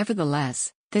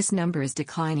 Nevertheless, this number is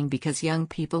declining because young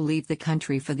people leave the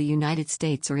country for the United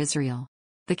States or Israel.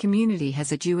 The community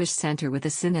has a Jewish center with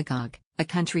a synagogue, a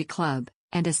country club,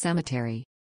 and a cemetery.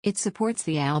 It supports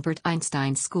the Albert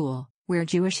Einstein School, where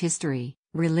Jewish history,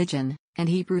 religion, and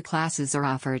Hebrew classes are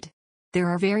offered. There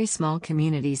are very small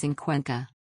communities in Cuenca.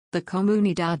 The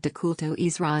Comunidad de Culto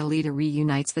Israelita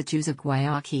reunites the Jews of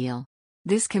Guayaquil.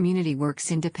 This community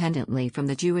works independently from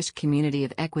the Jewish community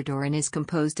of Ecuador and is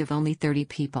composed of only 30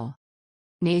 people.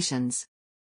 Nations.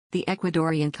 The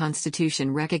Ecuadorian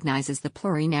constitution recognizes the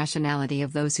plurinationality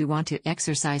of those who want to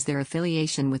exercise their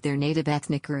affiliation with their native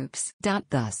ethnic groups.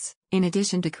 Thus, in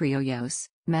addition to Criollos,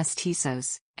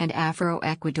 Mestizos, and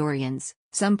Afro-Ecuadorians,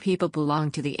 some people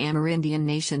belong to the Amerindian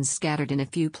nations scattered in a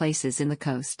few places in the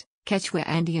coast, Quechua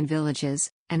Andean villages,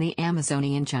 and the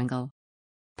Amazonian jungle.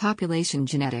 Population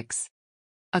genetics.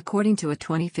 According to a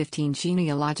 2015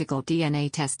 genealogical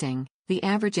DNA testing, the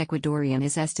average Ecuadorian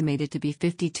is estimated to be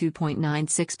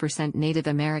 52.96% Native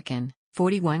American,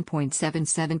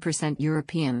 41.77%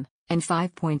 European, and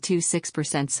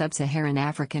 5.26% Sub-Saharan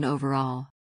African overall.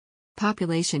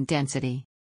 Population density.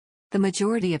 The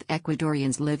majority of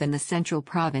Ecuadorians live in the central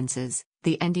provinces,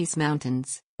 the Andes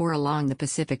Mountains, or along the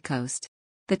Pacific coast.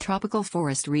 The tropical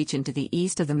forest region to the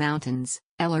east of the mountains,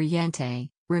 El Oriente,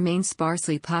 remains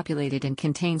sparsely populated and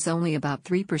contains only about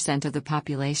 3% of the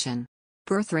population.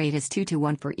 Birth rate is 2 to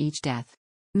 1 for each death.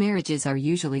 Marriages are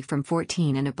usually from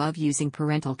 14 and above using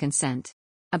parental consent.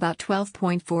 About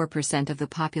 12.4% of the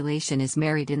population is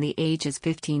married in the ages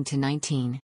 15 to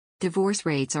 19. Divorce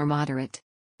rates are moderate.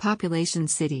 Population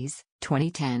cities,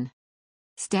 2010.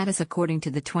 Status according to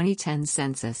the 2010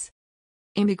 census.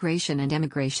 Immigration and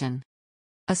emigration.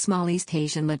 A small East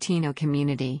Asian Latino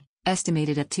community,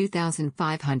 estimated at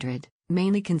 2,500,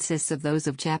 mainly consists of those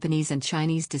of Japanese and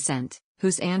Chinese descent,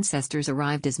 whose ancestors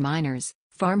arrived as miners,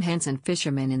 farmhands and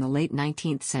fishermen in the late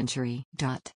 19th century.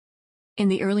 In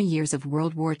the early years of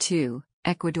World War II,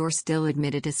 Ecuador still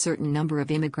admitted a certain number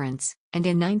of immigrants, and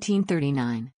in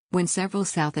 1939, when several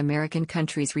South American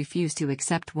countries refused to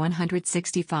accept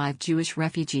 165 Jewish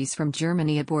refugees from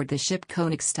Germany aboard the ship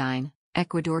Königstein,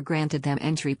 Ecuador granted them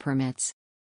entry permits.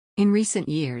 In recent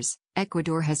years,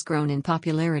 Ecuador has grown in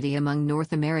popularity among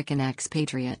North American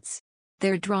expatriates.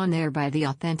 They're drawn there by the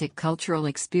authentic cultural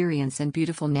experience and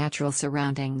beautiful natural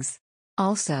surroundings.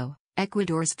 Also,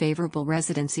 Ecuador's favorable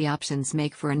residency options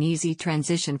make for an easy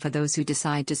transition for those who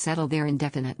decide to settle there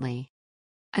indefinitely.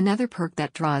 Another perk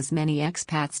that draws many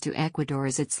expats to Ecuador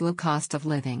is its low cost of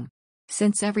living.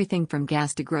 Since everything from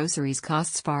gas to groceries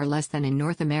costs far less than in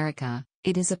North America,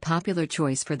 it is a popular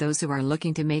choice for those who are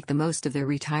looking to make the most of their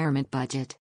retirement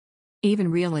budget.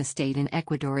 Even real estate in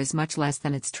Ecuador is much less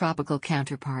than its tropical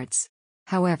counterparts.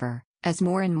 However, as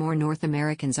more and more North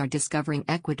Americans are discovering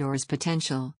Ecuador's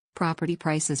potential, property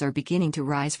prices are beginning to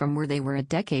rise from where they were a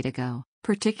decade ago,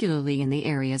 particularly in the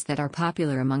areas that are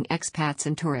popular among expats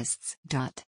and tourists.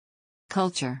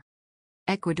 Culture.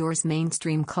 Ecuador's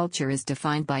mainstream culture is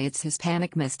defined by its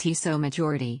Hispanic mestizo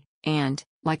majority, and,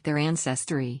 like their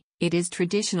ancestry, it is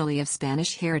traditionally of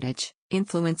Spanish heritage,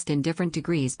 influenced in different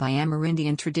degrees by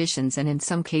Amerindian traditions and in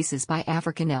some cases by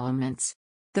African elements.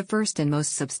 The first and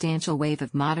most substantial wave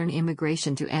of modern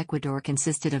immigration to Ecuador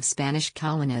consisted of Spanish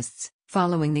colonists,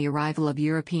 following the arrival of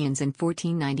Europeans in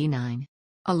 1499.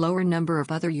 A lower number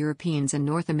of other Europeans and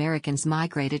North Americans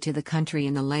migrated to the country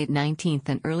in the late 19th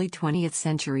and early 20th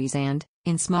centuries and,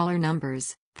 in smaller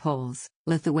numbers, Poles,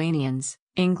 Lithuanians,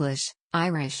 English,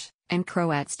 Irish, and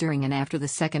Croats during and after the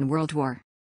Second World War.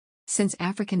 Since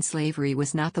African slavery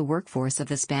was not the workforce of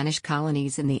the Spanish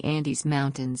colonies in the Andes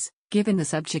Mountains, given the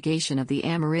subjugation of the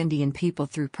Amerindian people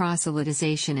through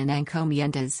proselytization and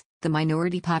encomiendas, the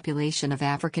minority population of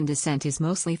African descent is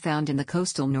mostly found in the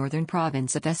coastal northern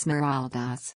province of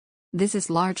Esmeraldas. This is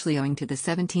largely owing to the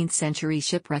 17th-century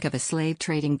shipwreck of a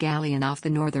slave-trading galleon off the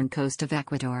northern coast of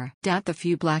Ecuador. The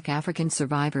few black African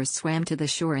survivors swam to the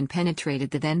shore and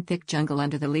penetrated the then thick jungle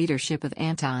under the leadership of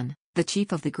Anton, the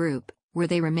chief of the group, where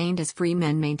they remained as free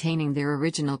men maintaining their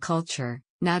original culture,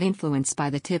 not influenced by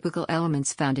the typical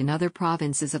elements found in other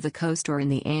provinces of the coast or in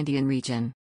the Andean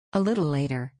region. A little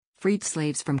later, freed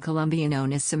slaves from Colombia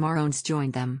known as Cimarrones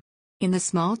joined them. In the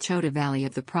small Chota Valley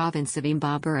of the province of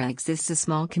Imbabura exists a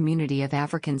small community of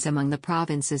Africans among the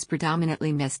province's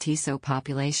predominantly mestizo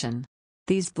population.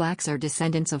 These blacks are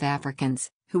descendants of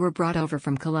Africans, who were brought over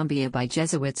from Colombia by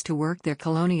Jesuits to work their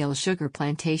colonial sugar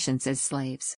plantations as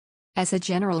slaves. As a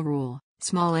general rule,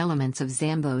 small elements of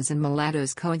Zambos and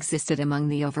mulattoes coexisted among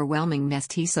the overwhelming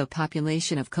mestizo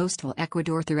population of coastal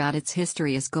Ecuador throughout its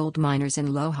history as gold miners in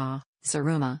Loja,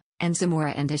 Zaruma, and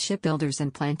Zamora and as shipbuilders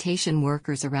and plantation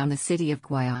workers around the city of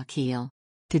Guayaquil.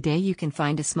 Today you can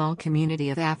find a small community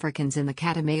of Africans in the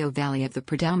Catamayo Valley of the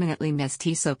predominantly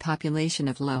mestizo population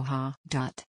of Loja.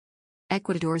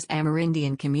 Ecuador's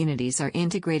Amerindian communities are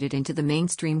integrated into the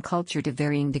mainstream culture to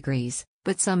varying degrees,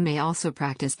 but some may also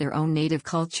practice their own native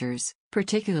cultures,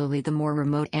 particularly the more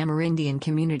remote Amerindian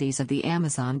communities of the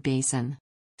Amazon basin.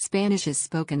 Spanish is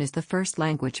spoken as the first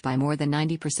language by more than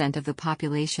 90% of the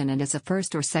population and as a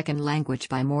first or second language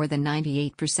by more than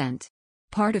 98%.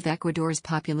 Part of Ecuador's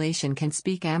population can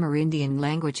speak Amerindian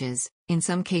languages, in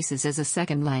some cases as a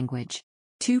second language.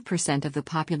 2% of the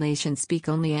population speak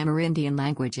only Amerindian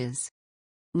languages.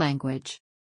 Language.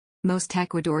 Most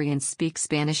Ecuadorians speak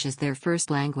Spanish as their first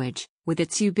language, with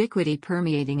its ubiquity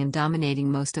permeating and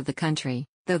dominating most of the country,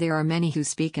 though there are many who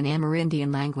speak an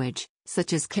Amerindian language,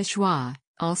 such as Quechua,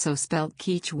 also spelt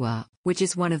Quechua, which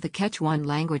is one of the Quechuan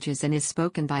languages and is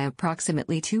spoken by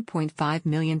approximately 2.5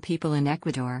 million people in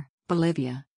Ecuador,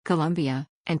 Bolivia, Colombia,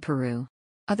 and Peru.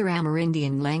 Other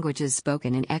Amerindian languages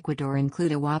spoken in Ecuador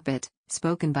include Awapit,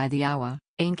 spoken by the Awa,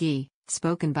 Angi,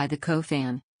 spoken by the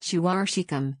Kofan, Shuar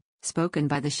Shikam, spoken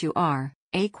by the Shuar,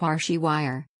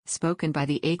 Ikwayur, spoken by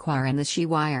the Ikwayur and the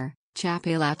Shiwayur,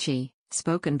 Chapalachi,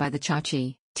 spoken by the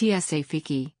Chachi,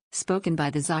 Tsafiki, spoken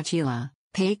by the Zachila,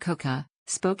 Paikoka,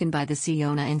 spoken by the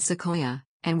Siona and Sequoia,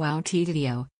 and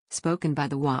Wautidio, spoken by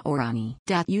the Waorani.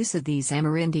 Use of these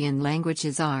Amerindian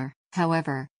languages are,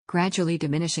 however, gradually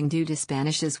diminishing due to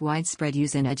Spanish's widespread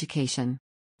use in education.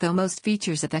 Though most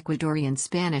features of Ecuadorian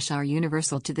Spanish are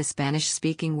universal to the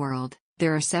Spanish-speaking world,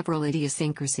 there are several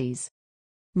idiosyncrasies.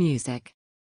 Music.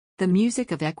 The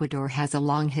music of Ecuador has a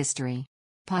long history.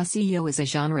 Pasillo is a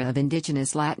genre of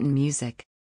indigenous Latin music.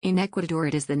 In Ecuador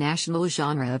it is the national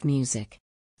genre of music.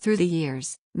 Through the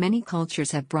years, many cultures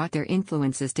have brought their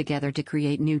influences together to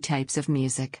create new types of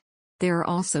music. There are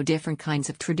also different kinds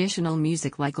of traditional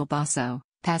music like el basso,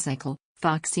 pasikal,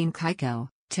 foxine kaiko,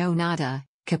 tonada,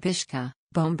 capishka,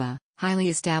 bomba, highly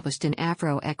established in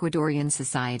Afro-Ecuadorian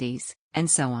societies, and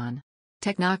so on.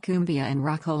 Tecnocumbia and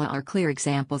rockola are clear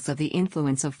examples of the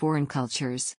influence of foreign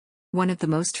cultures. One of the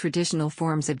most traditional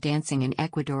forms of dancing in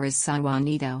Ecuador is San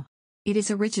Juanito. It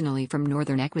is originally from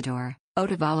northern Ecuador,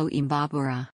 Otavalo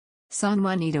Imbabura. San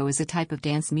Juanito is a type of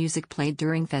dance music played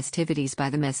during festivities by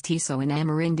the mestizo and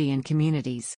Amerindian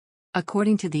communities.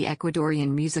 According to the Ecuadorian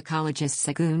musicologist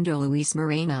Segundo Luis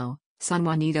Moreno, San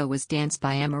Juanito was danced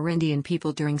by Amerindian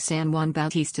people during San Juan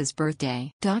Bautista's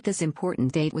birthday. This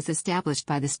important date was established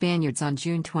by the Spaniards on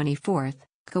June 24,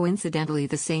 coincidentally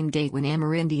the same date when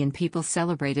Amerindian people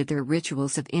celebrated their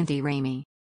rituals of Inti Raymi.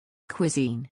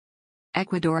 Cuisine.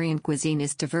 Ecuadorian cuisine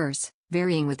is diverse,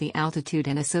 varying with the altitude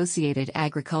and associated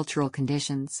agricultural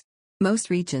conditions. Most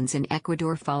regions in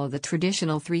Ecuador follow the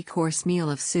traditional three-course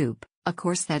meal of soup, a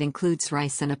course that includes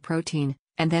rice and a protein,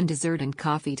 and then dessert and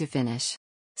coffee to finish.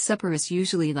 Supper is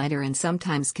usually lighter and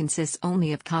sometimes consists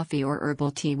only of coffee or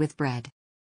herbal tea with bread.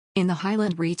 In the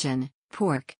highland region,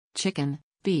 pork, chicken,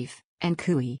 beef, and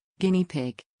cuy, guinea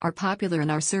pig, are popular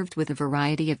and are served with a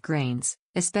variety of grains,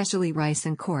 especially rice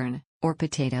and corn, or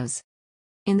potatoes.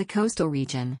 In the coastal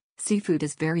region, seafood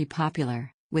is very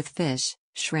popular, with fish,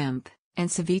 shrimp, and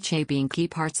ceviche being key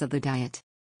parts of the diet.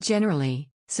 Generally,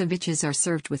 ceviches are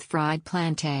served with fried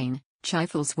plantain,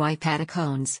 chifles y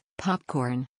patacones,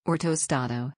 popcorn, or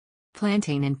tostado.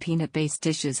 Plantain and peanut-based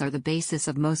dishes are the basis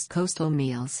of most coastal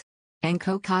meals.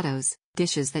 Encocados,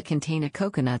 dishes that contain a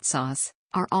coconut sauce,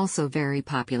 are also very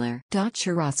popular.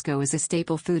 Churrasco is a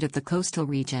staple food of the coastal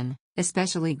region,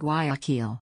 especially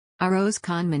Guayaquil. Arroz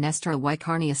con menestra y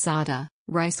carne asada,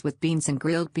 rice with beans and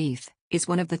grilled beef, is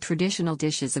one of the traditional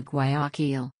dishes of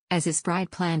Guayaquil, as is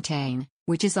fried plantain,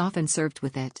 which is often served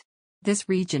with it. This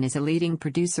region is a leading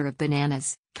producer of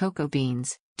bananas, cocoa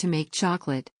beans, to make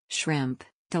chocolate, shrimp,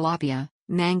 tilapia,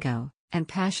 mango, and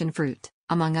passion fruit,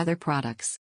 among other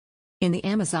products. In the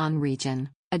Amazon region,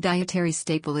 a dietary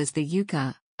staple is the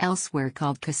yuca, elsewhere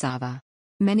called cassava.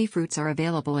 Many fruits are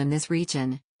available in this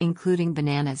region, including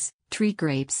bananas, tree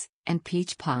grapes, and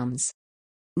peach palms.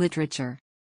 Literature.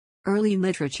 Early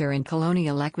literature in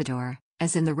colonial Ecuador,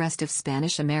 as in the rest of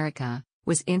Spanish America,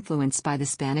 was influenced by the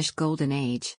Spanish Golden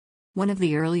Age. One of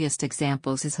the earliest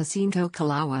examples is Jacinto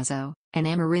Calahuazo, an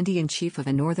Amerindian chief of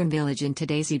a northern village in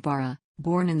today's Ibarra,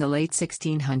 born in the late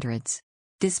 1600s.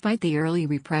 Despite the early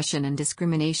repression and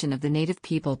discrimination of the native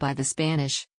people by the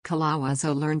Spanish,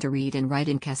 Calahuazo learned to read and write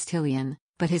in Castilian,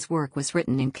 but his work was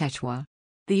written in Quechua.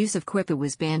 The use of quipu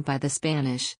was banned by the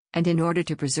Spanish, and in order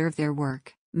to preserve their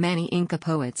work, many Inca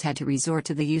poets had to resort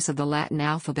to the use of the Latin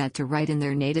alphabet to write in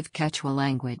their native Quechua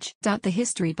language. The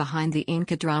history behind the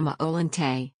Inca drama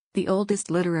Ollantay, the oldest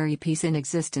literary piece in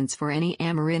existence for any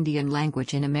Amerindian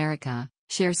language in America,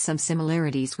 shares some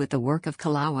similarities with the work of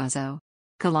Calahuazo.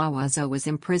 Calahuazo was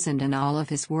imprisoned and all of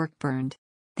his work burned.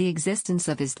 The existence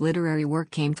of his literary work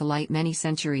came to light many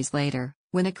centuries later,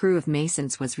 when a crew of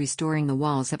masons was restoring the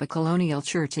walls of a colonial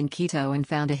church in Quito and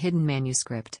found a hidden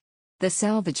manuscript. The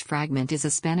salvaged fragment is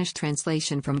a Spanish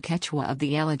translation from Quechua of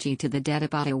the Elegy to the Dead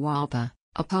of Atahualpa,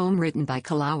 a poem written by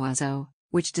Calahuazo,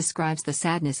 which describes the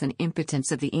sadness and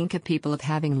impotence of the Inca people of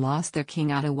having lost their king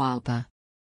Atahualpa.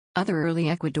 Other early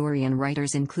Ecuadorian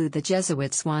writers include the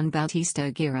Jesuit Juan Bautista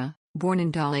Aguirre, born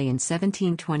in Dali in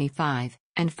 1725,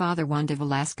 and Father Juan de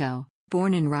Velasco,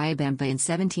 born in Riobamba in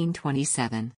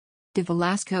 1727. De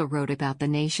Velasco wrote about the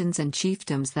nations and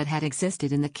chiefdoms that had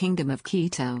existed in the Kingdom of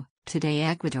Quito, today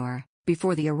Ecuador,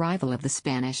 before the arrival of the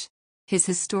Spanish. His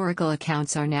historical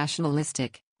accounts are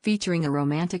nationalistic, featuring a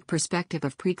romantic perspective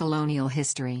of pre-colonial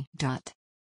history.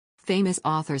 Famous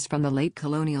authors from the late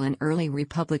colonial and early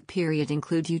Republic period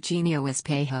include Eugenio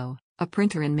Espejo, a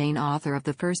printer and main author of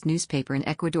the first newspaper in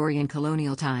Ecuadorian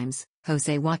colonial times;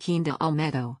 José Joaquín de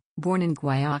Olmedo, born in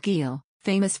Guayaquil,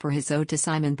 famous for his ode to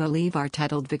Simon Bolívar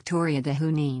titled Victoria de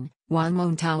Junín; Juan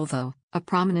Montalvo, a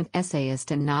prominent essayist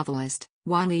and novelist;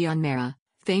 Juan León Mera,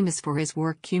 famous for his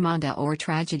work Cumanda or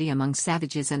Tragedy Among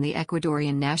Savages and the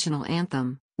Ecuadorian national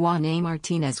anthem; Juan A.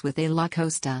 Martinez with A La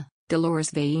Costa, Dolores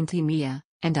Veintimilla,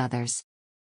 and others.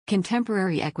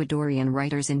 Contemporary Ecuadorian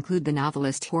writers include the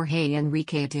novelist Jorge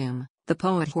Enrique Adum, the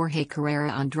poet Jorge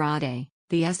Carrera Andrade,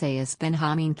 the essayist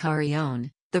Benjamín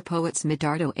Carrión, the poets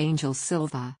Medardo Angel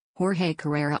Silva, Jorge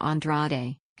Carrera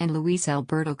Andrade, and Luis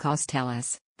Alberto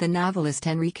Costellas, the novelist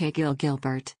Enrique Gil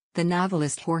Gilbert, the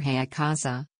novelist Jorge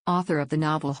Icaza, author of the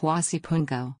novel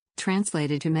Huasipungo,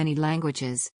 translated to many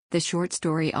languages, the short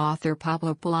story author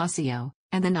Pablo Palacio,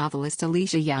 and the novelist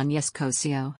Alicia Yáñez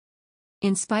Cosio.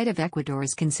 In spite of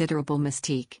Ecuador's considerable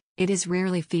mystique, it is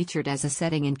rarely featured as a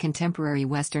setting in contemporary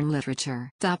Western literature.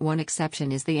 One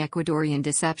exception is The Ecuadorian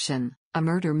Deception, a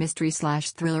murder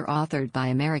mystery/thriller authored by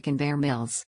American Bear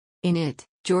Mills. In it,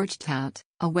 George Tout,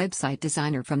 a website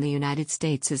designer from the United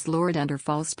States, is lured under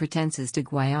false pretenses to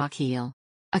Guayaquil.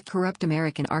 A corrupt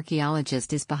American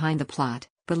archaeologist is behind the plot,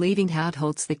 believing Tout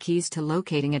holds the keys to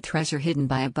locating a treasure hidden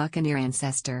by a buccaneer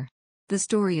ancestor. The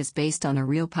story is based on a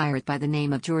real pirate by the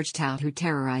name of George Tout who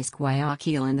terrorized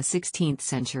Guayaquil in the 16th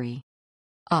century.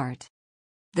 Art.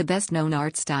 The best-known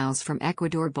art styles from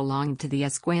Ecuador belong to the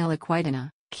Escuela Quitana,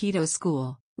 Quito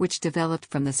school, which developed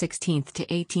from the 16th to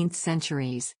 18th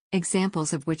centuries,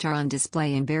 examples of which are on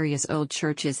display in various old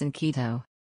churches in Quito.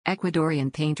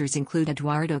 Ecuadorian painters include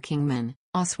Eduardo Kingman,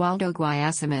 Oswaldo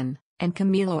Guayasamín, and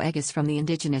Camilo Egas from the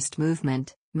indigenous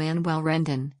movement, Manuel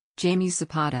Rendon, Jaime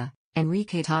Zapata,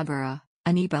 Enrique Tabura,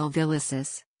 Aníbal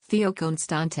Villacis, Theo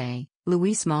Constante,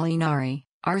 Luis Molinari,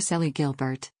 Arceli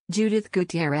Gilbert, Judith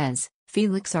Gutierrez,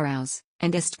 Felix Arauz,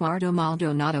 and Estuardo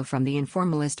Maldonado from the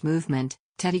informalist movement,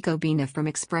 Teddy Cobina from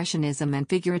expressionism and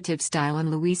figurative style, and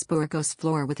Luis Burgos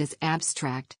Flor with his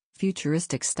abstract,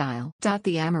 futuristic style.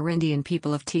 The Amerindian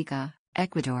people of Tika,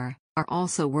 Ecuador, are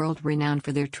also world-renowned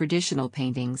for their traditional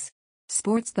paintings.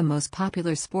 Sports. The most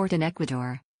popular sport in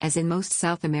Ecuador, as in most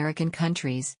South American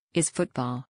countries, is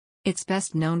football. Its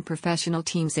best-known professional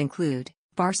teams include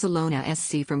Barcelona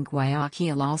SC from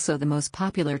Guayaquil, also the most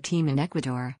popular team in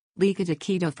Ecuador, Liga de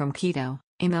Quito from Quito,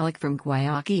 Emelec from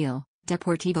Guayaquil,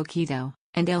 Deportivo Quito,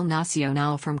 and El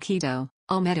Nacional from Quito,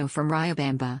 Olmedo from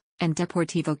Riobamba, and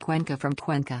Deportivo Cuenca from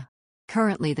Cuenca.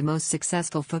 Currently the most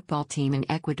successful football team in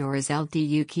Ecuador is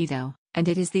LDU Quito, and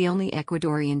it is the only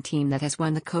Ecuadorian team that has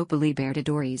won the Copa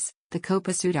Libertadores, the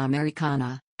Copa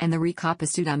Sudamericana, and the Recopa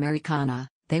Sudamericana.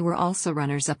 They were also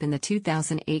runners-up in the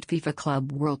 2008 FIFA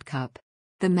Club World Cup.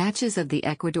 The matches of the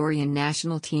Ecuadorian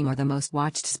national team are the most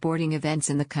watched sporting events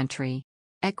in the country.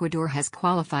 Ecuador has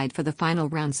qualified for the final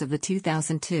rounds of the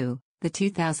 2002, the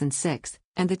 2006,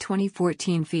 and the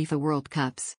 2014 FIFA World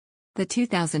Cups. The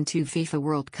 2002 FIFA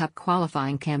World Cup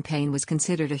qualifying campaign was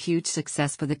considered a huge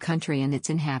success for the country and its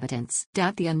inhabitants.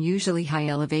 The unusually high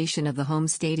elevation of the home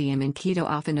stadium in Quito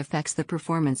often affects the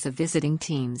performance of visiting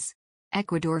teams.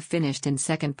 Ecuador finished in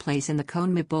second place in the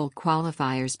CONMEBOL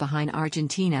qualifiers behind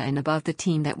Argentina and above the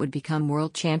team that would become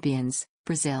world champions,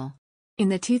 Brazil. In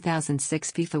the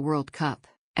 2006 FIFA World Cup,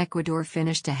 Ecuador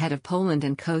finished ahead of Poland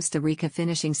and Costa Rica,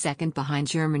 finishing second behind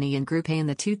Germany in Group A in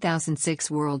the 2006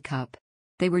 World Cup.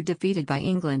 They were defeated by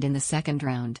England in the second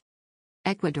round.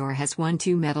 Ecuador has won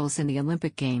 2 medals in the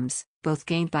Olympic Games, both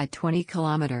gained by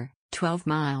 20-kilometer, 12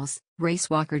 miles, race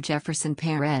walker Jefferson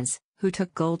Perez, who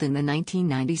took gold in the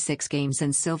 1996 Games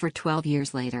and silver 12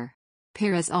 years later.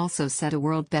 Perez also set a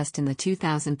world best in the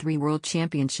 2003 World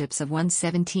Championships of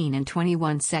 1:17 and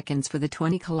 21 seconds for the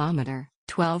 20-kilometer,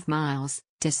 12 miles,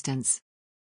 distance.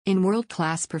 In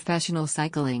world-class professional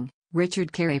cycling,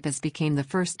 Richard Carapaz became the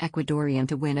first Ecuadorian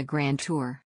to win a Grand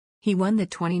Tour. He won the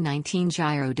 2019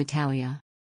 Giro d'Italia.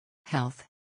 Health.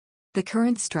 The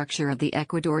current structure of the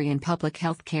Ecuadorian public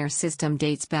health care system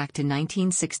dates back to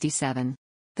 1967.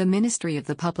 The Ministry of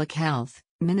the Public Health,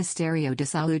 Ministerio de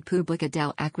Salud Pública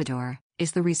del Ecuador,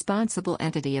 is the responsible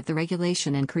entity of the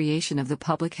regulation and creation of the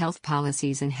public health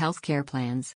policies and health care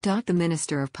plans. The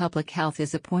Minister of Public Health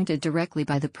is appointed directly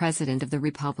by the President of the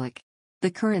Republic.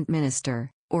 The current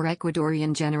minister, or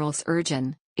Ecuadorian General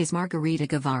Surgeon, is Margarita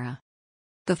Guevara.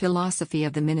 The philosophy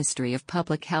of the Ministry of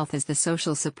Public Health is the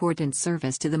social support and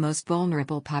service to the most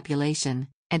vulnerable population,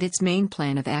 and its main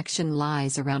plan of action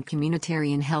lies around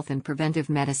communitarian health and preventive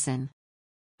medicine.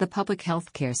 The public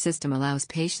health care system allows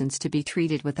patients to be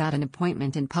treated without an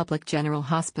appointment in public general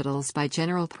hospitals by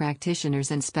general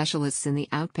practitioners and specialists in the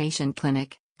outpatient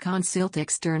clinic, consulta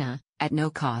externa, at no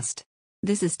cost.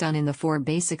 This is done in the 4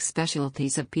 basic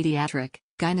specialties of pediatric,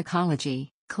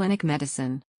 gynecology, clinic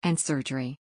medicine, and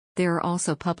surgery. There are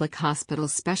also public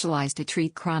hospitals specialized to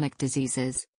treat chronic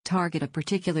diseases, target a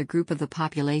particular group of the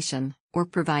population, or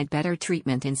provide better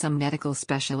treatment in some medical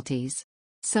specialties.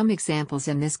 Some examples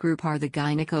in this group are the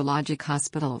gynecologic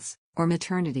hospitals, or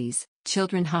maternities,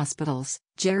 children hospitals,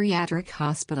 geriatric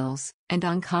hospitals, and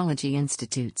oncology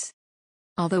institutes.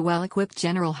 Although well-equipped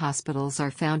general hospitals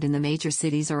are found in the major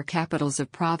cities or capitals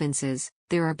of provinces,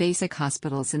 there are basic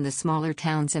hospitals in the smaller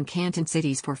towns and canton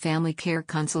cities for family care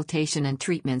consultation and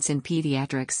treatments in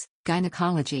pediatrics,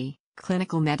 gynecology,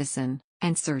 clinical medicine,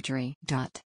 and surgery.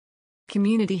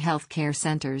 Community health care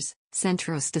centers,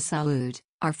 centros de salud,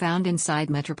 are found inside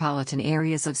metropolitan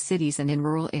areas of cities and in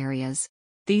rural areas.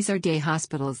 These are day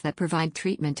hospitals that provide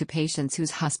treatment to patients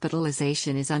whose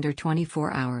hospitalization is under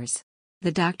 24 hours.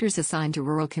 The doctors assigned to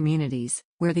rural communities,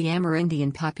 where the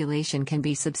Amerindian population can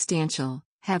be substantial,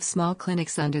 have small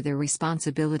clinics under their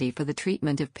responsibility for the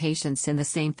treatment of patients in the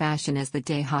same fashion as the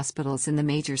day hospitals in the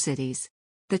major cities.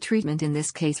 The treatment in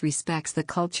this case respects the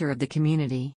culture of the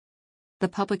community. The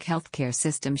public healthcare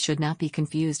system should not be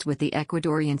confused with the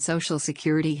Ecuadorian Social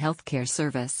Security Healthcare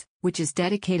Service, which is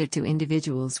dedicated to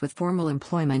individuals with formal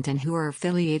employment and who are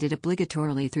affiliated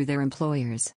obligatorily through their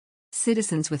employers.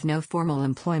 Citizens with no formal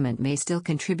employment may still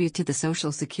contribute to the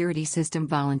social security system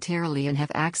voluntarily and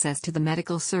have access to the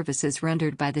medical services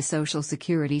rendered by the social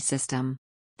security system.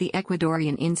 The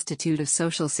Ecuadorian Institute of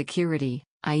Social Security,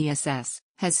 IESS,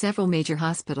 has several major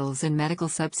hospitals and medical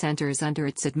subcenters under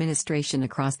its administration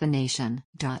across the nation.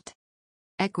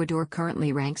 Ecuador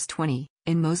currently ranks 20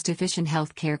 in most efficient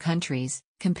healthcare countries,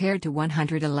 compared to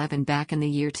 111 back in the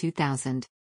year 2000.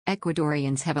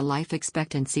 Ecuadorians have a life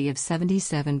expectancy of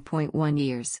 77.1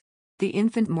 years. The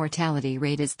infant mortality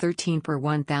rate is 13 per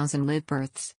 1,000 live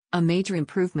births, a major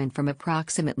improvement from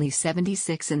approximately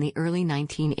 76 in the early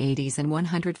 1980s and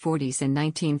 140s in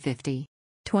 1950.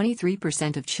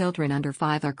 23% of children under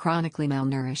 5 are chronically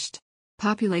malnourished.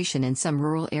 Population in some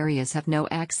rural areas have no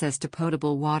access to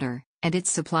potable water, and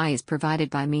its supply is provided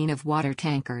by means of water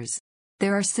tankers.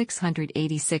 There are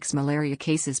 686 malaria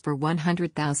cases per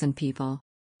 100,000 people.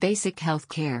 Basic health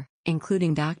care,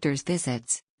 including doctor's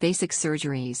visits, basic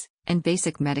surgeries, and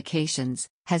basic medications,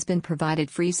 has been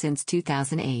provided free since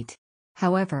 2008.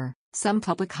 However, some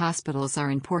public hospitals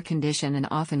are in poor condition and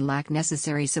often lack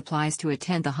necessary supplies to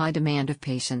attend the high demand of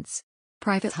patients.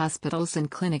 Private hospitals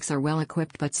and clinics are well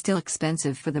equipped but still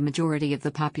expensive for the majority of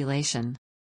the population.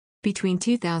 Between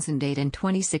 2008 and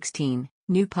 2016,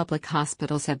 new public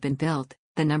hospitals have been built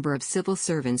the number of civil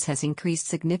servants has increased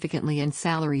significantly and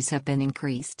salaries have been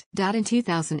increased. In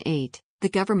 2008, the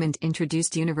government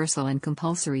introduced universal and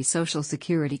compulsory social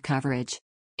security coverage.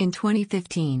 In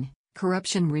 2015,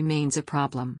 corruption remains a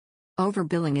problem.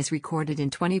 Overbilling is recorded in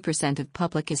 20% of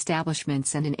public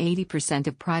establishments and in 80%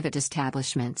 of private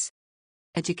establishments.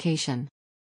 Education.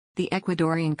 The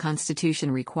Ecuadorian constitution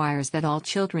requires that all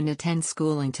children attend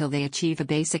school until they achieve a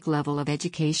basic level of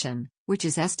education, which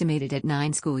is estimated at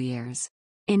 9 school years.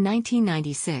 In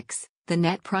 1996, the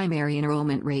net primary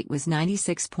enrollment rate was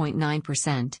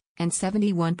 96.9%, and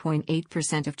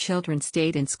 71.8% of children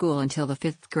stayed in school until the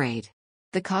 5th grade.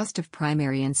 The cost of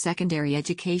primary and secondary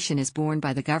education is borne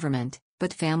by the government,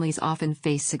 but families often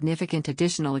face significant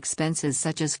additional expenses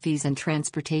such as fees and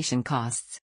transportation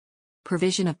costs.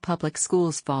 Provision of public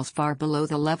schools falls far below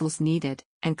the levels needed,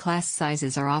 and class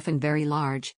sizes are often very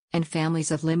large, and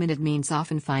families of limited means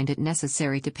often find it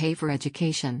necessary to pay for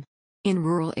education. In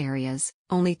rural areas,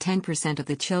 only 10% of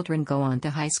the children go on to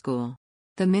high school.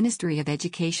 The Ministry of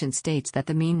Education states that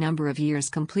the mean number of years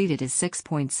completed is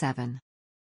 6.7.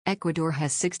 Ecuador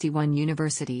has 61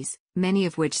 universities, many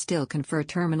of which still confer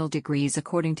terminal degrees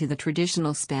according to the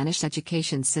traditional Spanish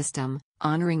education system,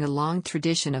 honoring a long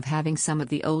tradition of having some of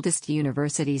the oldest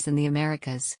universities in the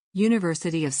Americas.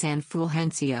 University of San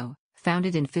Fulgencio,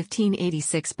 founded in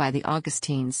 1586 by the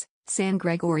Augustines; San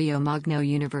Gregorio Magno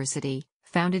University,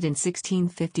 founded in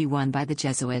 1651 by the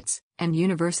Jesuits; and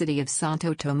University of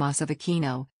Santo Tomás of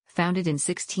Aquino, founded in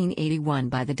 1681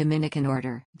 by the Dominican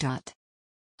Order.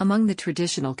 Among the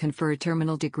traditional conferred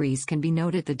terminal degrees can be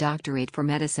noted the doctorate for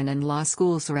medicine and law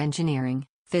schools or engineering,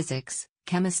 physics,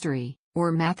 chemistry,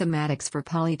 or mathematics for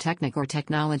polytechnic or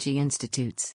technology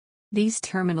institutes. These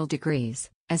terminal degrees,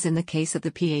 as in the case of the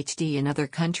PhD in other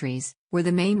countries, were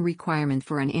the main requirement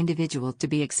for an individual to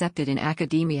be accepted in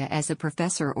academia as a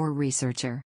professor or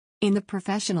researcher. In the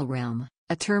professional realm,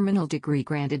 a terminal degree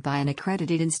granted by an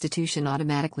accredited institution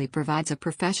automatically provides a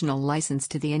professional license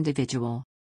to the individual.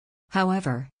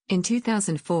 However, in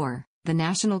 2004, the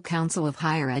National Council of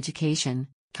Higher Education,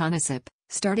 CONACYT,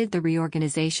 started the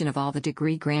reorganization of all the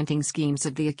degree-granting schemes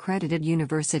of the accredited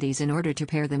universities in order to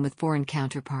pair them with foreign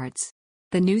counterparts.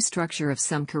 The new structure of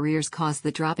some careers caused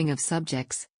the dropping of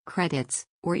subjects, credits,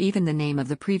 or even the name of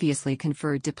the previously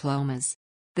conferred diplomas.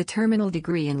 The terminal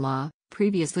degree in law,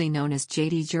 previously known as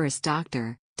JD Juris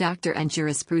Doctor, Doctor en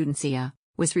Jurisprudencia,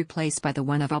 was replaced by the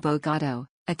one of Abogado,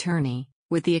 attorney,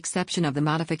 with the exception of the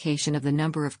modification of the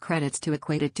number of credits to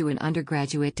equate it to an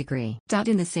undergraduate degree.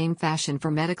 In the same fashion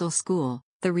for medical school,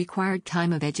 the required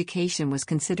time of education was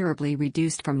considerably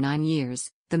reduced from 9 years,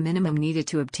 the minimum needed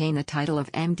to obtain the title of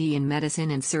MD in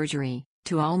medicine and surgery,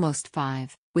 to almost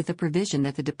 5, with the provision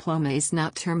that the diploma is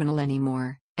not terminal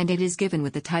anymore, and it is given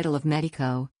with the title of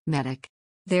medico, medic.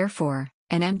 Therefore,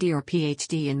 an MD or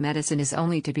PhD in medicine is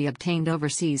only to be obtained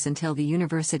overseas until the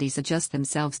universities adjust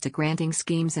themselves to granting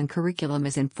schemes and curriculum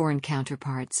as in foreign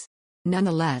counterparts.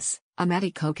 Nonetheless, a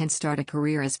medico can start a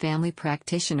career as family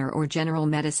practitioner or general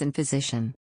medicine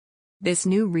physician. This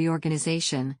new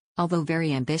reorganization, although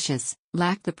very ambitious,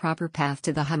 lacked the proper path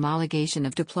to the homologation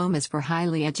of diplomas for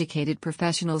highly educated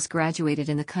professionals graduated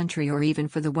in the country or even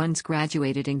for the ones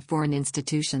graduated in foreign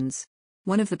institutions.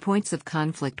 One of the points of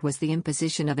conflict was the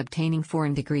imposition of obtaining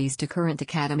foreign degrees to current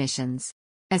academicians.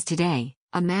 As today,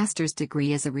 a master's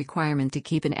degree is a requirement to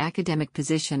keep an academic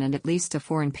position and at least a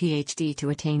foreign PhD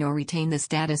to attain or retain the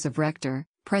status of rector,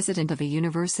 president of a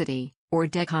university, or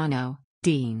decano,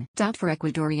 dean. For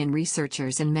Ecuadorian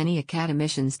researchers and many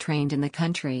academicians trained in the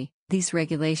country, these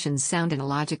regulations sounded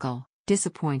illogical,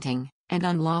 disappointing, and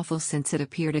unlawful since it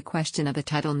appeared a question of a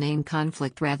title name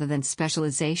conflict rather than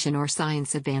specialization or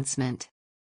science advancement.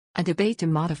 A debate to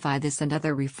modify this and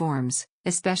other reforms,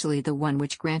 especially the one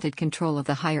which granted control of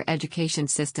the higher education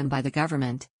system by the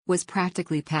government, was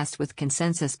practically passed with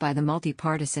consensus by the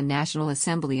multi-partisan National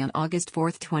Assembly on August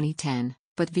 4, 2010,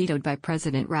 but vetoed by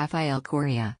President Rafael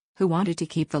Correa, who wanted to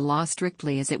keep the law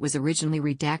strictly as it was originally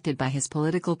redacted by his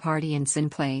political party and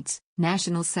Sinplates,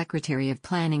 National Secretary of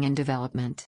Planning and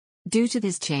Development. Due to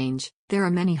this change, there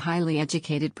are many highly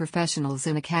educated professionals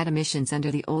and academicians under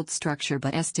the old structure,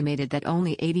 but estimated that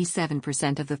only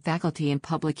 87% of the faculty in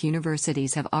public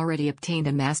universities have already obtained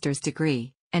a master's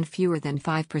degree, and fewer than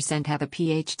 5% have a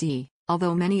PhD,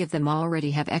 although many of them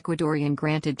already have Ecuadorian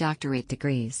granted doctorate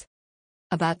degrees.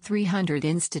 About 300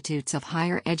 institutes of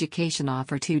higher education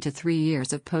offer 2 to 3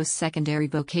 years of post-secondary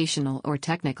vocational or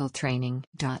technical training.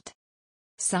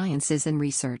 Sciences and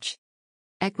research.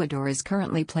 Ecuador is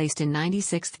currently placed in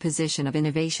 96th position of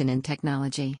innovation and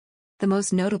technology. The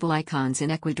most notable icons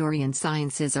in Ecuadorian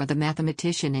sciences are the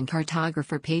mathematician and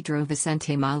cartographer Pedro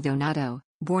Vicente Maldonado,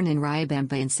 born in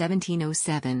Riobamba in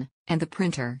 1707, and the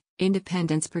printer,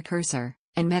 independence precursor,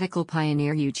 and medical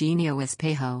pioneer Eugenio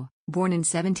Espejo, born in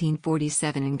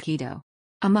 1747 in Quito.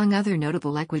 Among other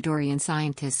notable Ecuadorian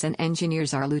scientists and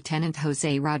engineers are Lieutenant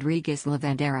José Rodríguez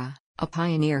Lavandera, a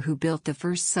pioneer who built the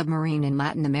first submarine in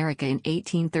Latin America in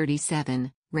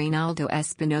 1837, Reynaldo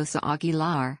Espinosa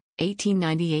Aguilar,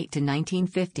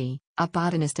 1898–1950, a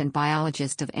botanist and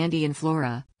biologist of Andean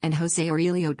flora, and José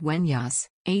Aurelio Dueñas,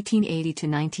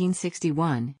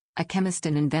 1880–1961, a chemist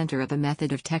and inventor of a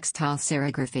method of textile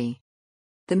serigraphy.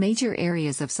 The major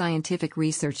areas of scientific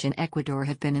research in Ecuador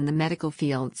have been in the medical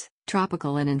fields,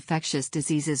 tropical and infectious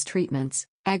diseases treatments,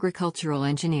 agricultural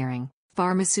engineering,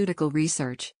 pharmaceutical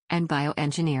research, and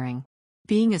bioengineering.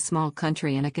 Being a small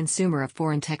country and a consumer of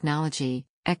foreign technology,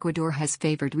 Ecuador has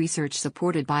favored research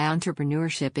supported by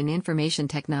entrepreneurship in information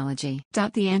technology. The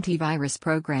antivirus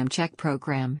program Check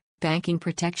Program, banking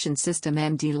protection system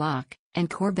MD-Lock, and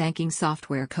core banking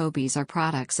software COBIS are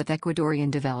products of Ecuadorian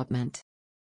development.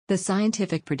 The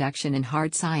scientific production in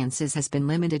hard sciences has been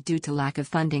limited due to lack of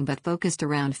funding but focused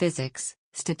around physics,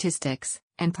 statistics,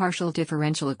 and partial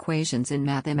differential equations in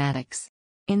mathematics.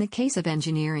 In the case of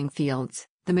engineering fields,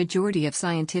 the majority of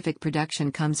scientific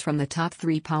production comes from the top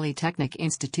three polytechnic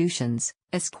institutions: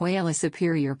 Escuela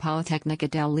Superior Politécnica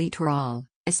del Litoral,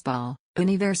 ESPAL,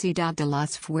 Universidad de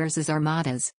las Fuerzas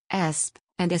Armadas, ESP,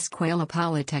 and Escuela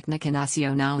Politécnica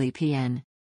Nacional EPN.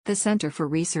 The Center for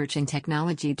Research and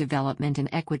Technology Development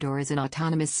in Ecuador is an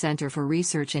autonomous center for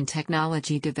research and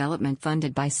technology development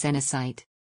funded by Cenacite.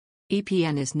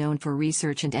 EPN is known for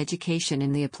research and education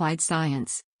in the applied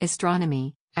science,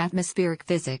 astronomy, atmospheric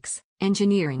physics,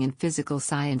 engineering and physical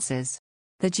sciences.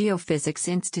 The Geophysics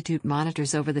Institute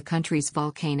monitors over the country's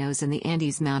volcanoes in the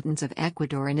Andes Mountains of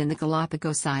Ecuador and in the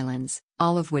Galápagos Islands,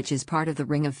 all of which is part of the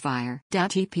Ring of Fire.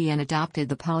 EPN adopted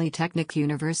the Polytechnic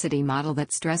University model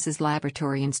that stresses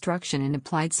laboratory instruction in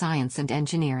applied science and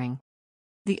engineering.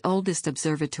 The oldest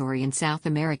observatory in South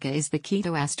America is the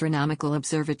Quito Astronomical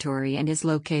Observatory and is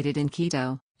located in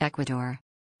Quito, Ecuador.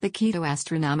 The Quito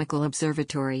Astronomical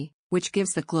Observatory, which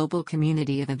gives the global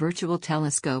community of a virtual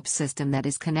telescope system that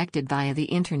is connected via the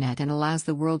Internet and allows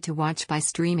the world to watch by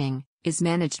streaming, is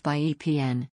managed by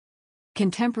EPN.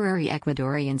 Contemporary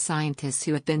Ecuadorian scientists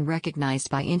who have been recognized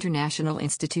by international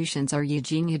institutions are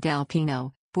Eugenio del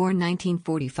Pino, born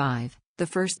 1945, the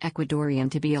first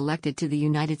Ecuadorian to be elected to the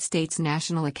United States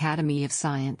National Academy of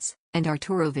Science, and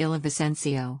Arturo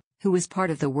Villavicencio, who was part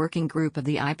of the working group of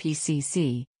the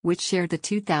IPCC, which shared the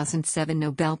 2007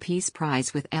 Nobel Peace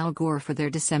Prize with Al Gore for their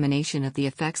dissemination of the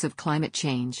effects of climate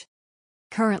change.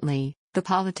 Currently, the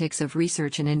politics of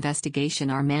research and investigation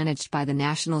are managed by the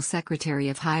National Secretary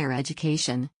of Higher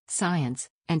Education, Science,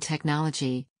 and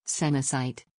Technology,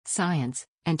 Cenacite, Science,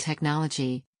 and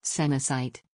Technology,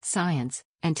 Cenacite, Science,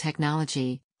 and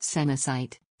Technology,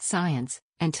 Cenacite, Science,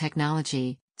 and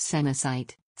Technology,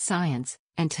 Cenacite, Science,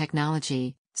 and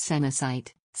Technology,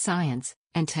 Cenacite, Science,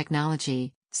 and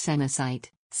Technology, Cenacite,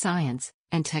 Science,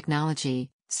 and Technology,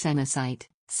 Cenacite,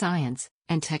 Science,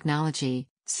 and Technology,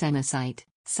 Cenacite,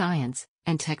 Science,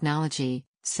 and Technology,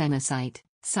 Cenacite,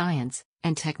 Science,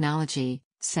 and Technology,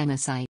 Cenacite.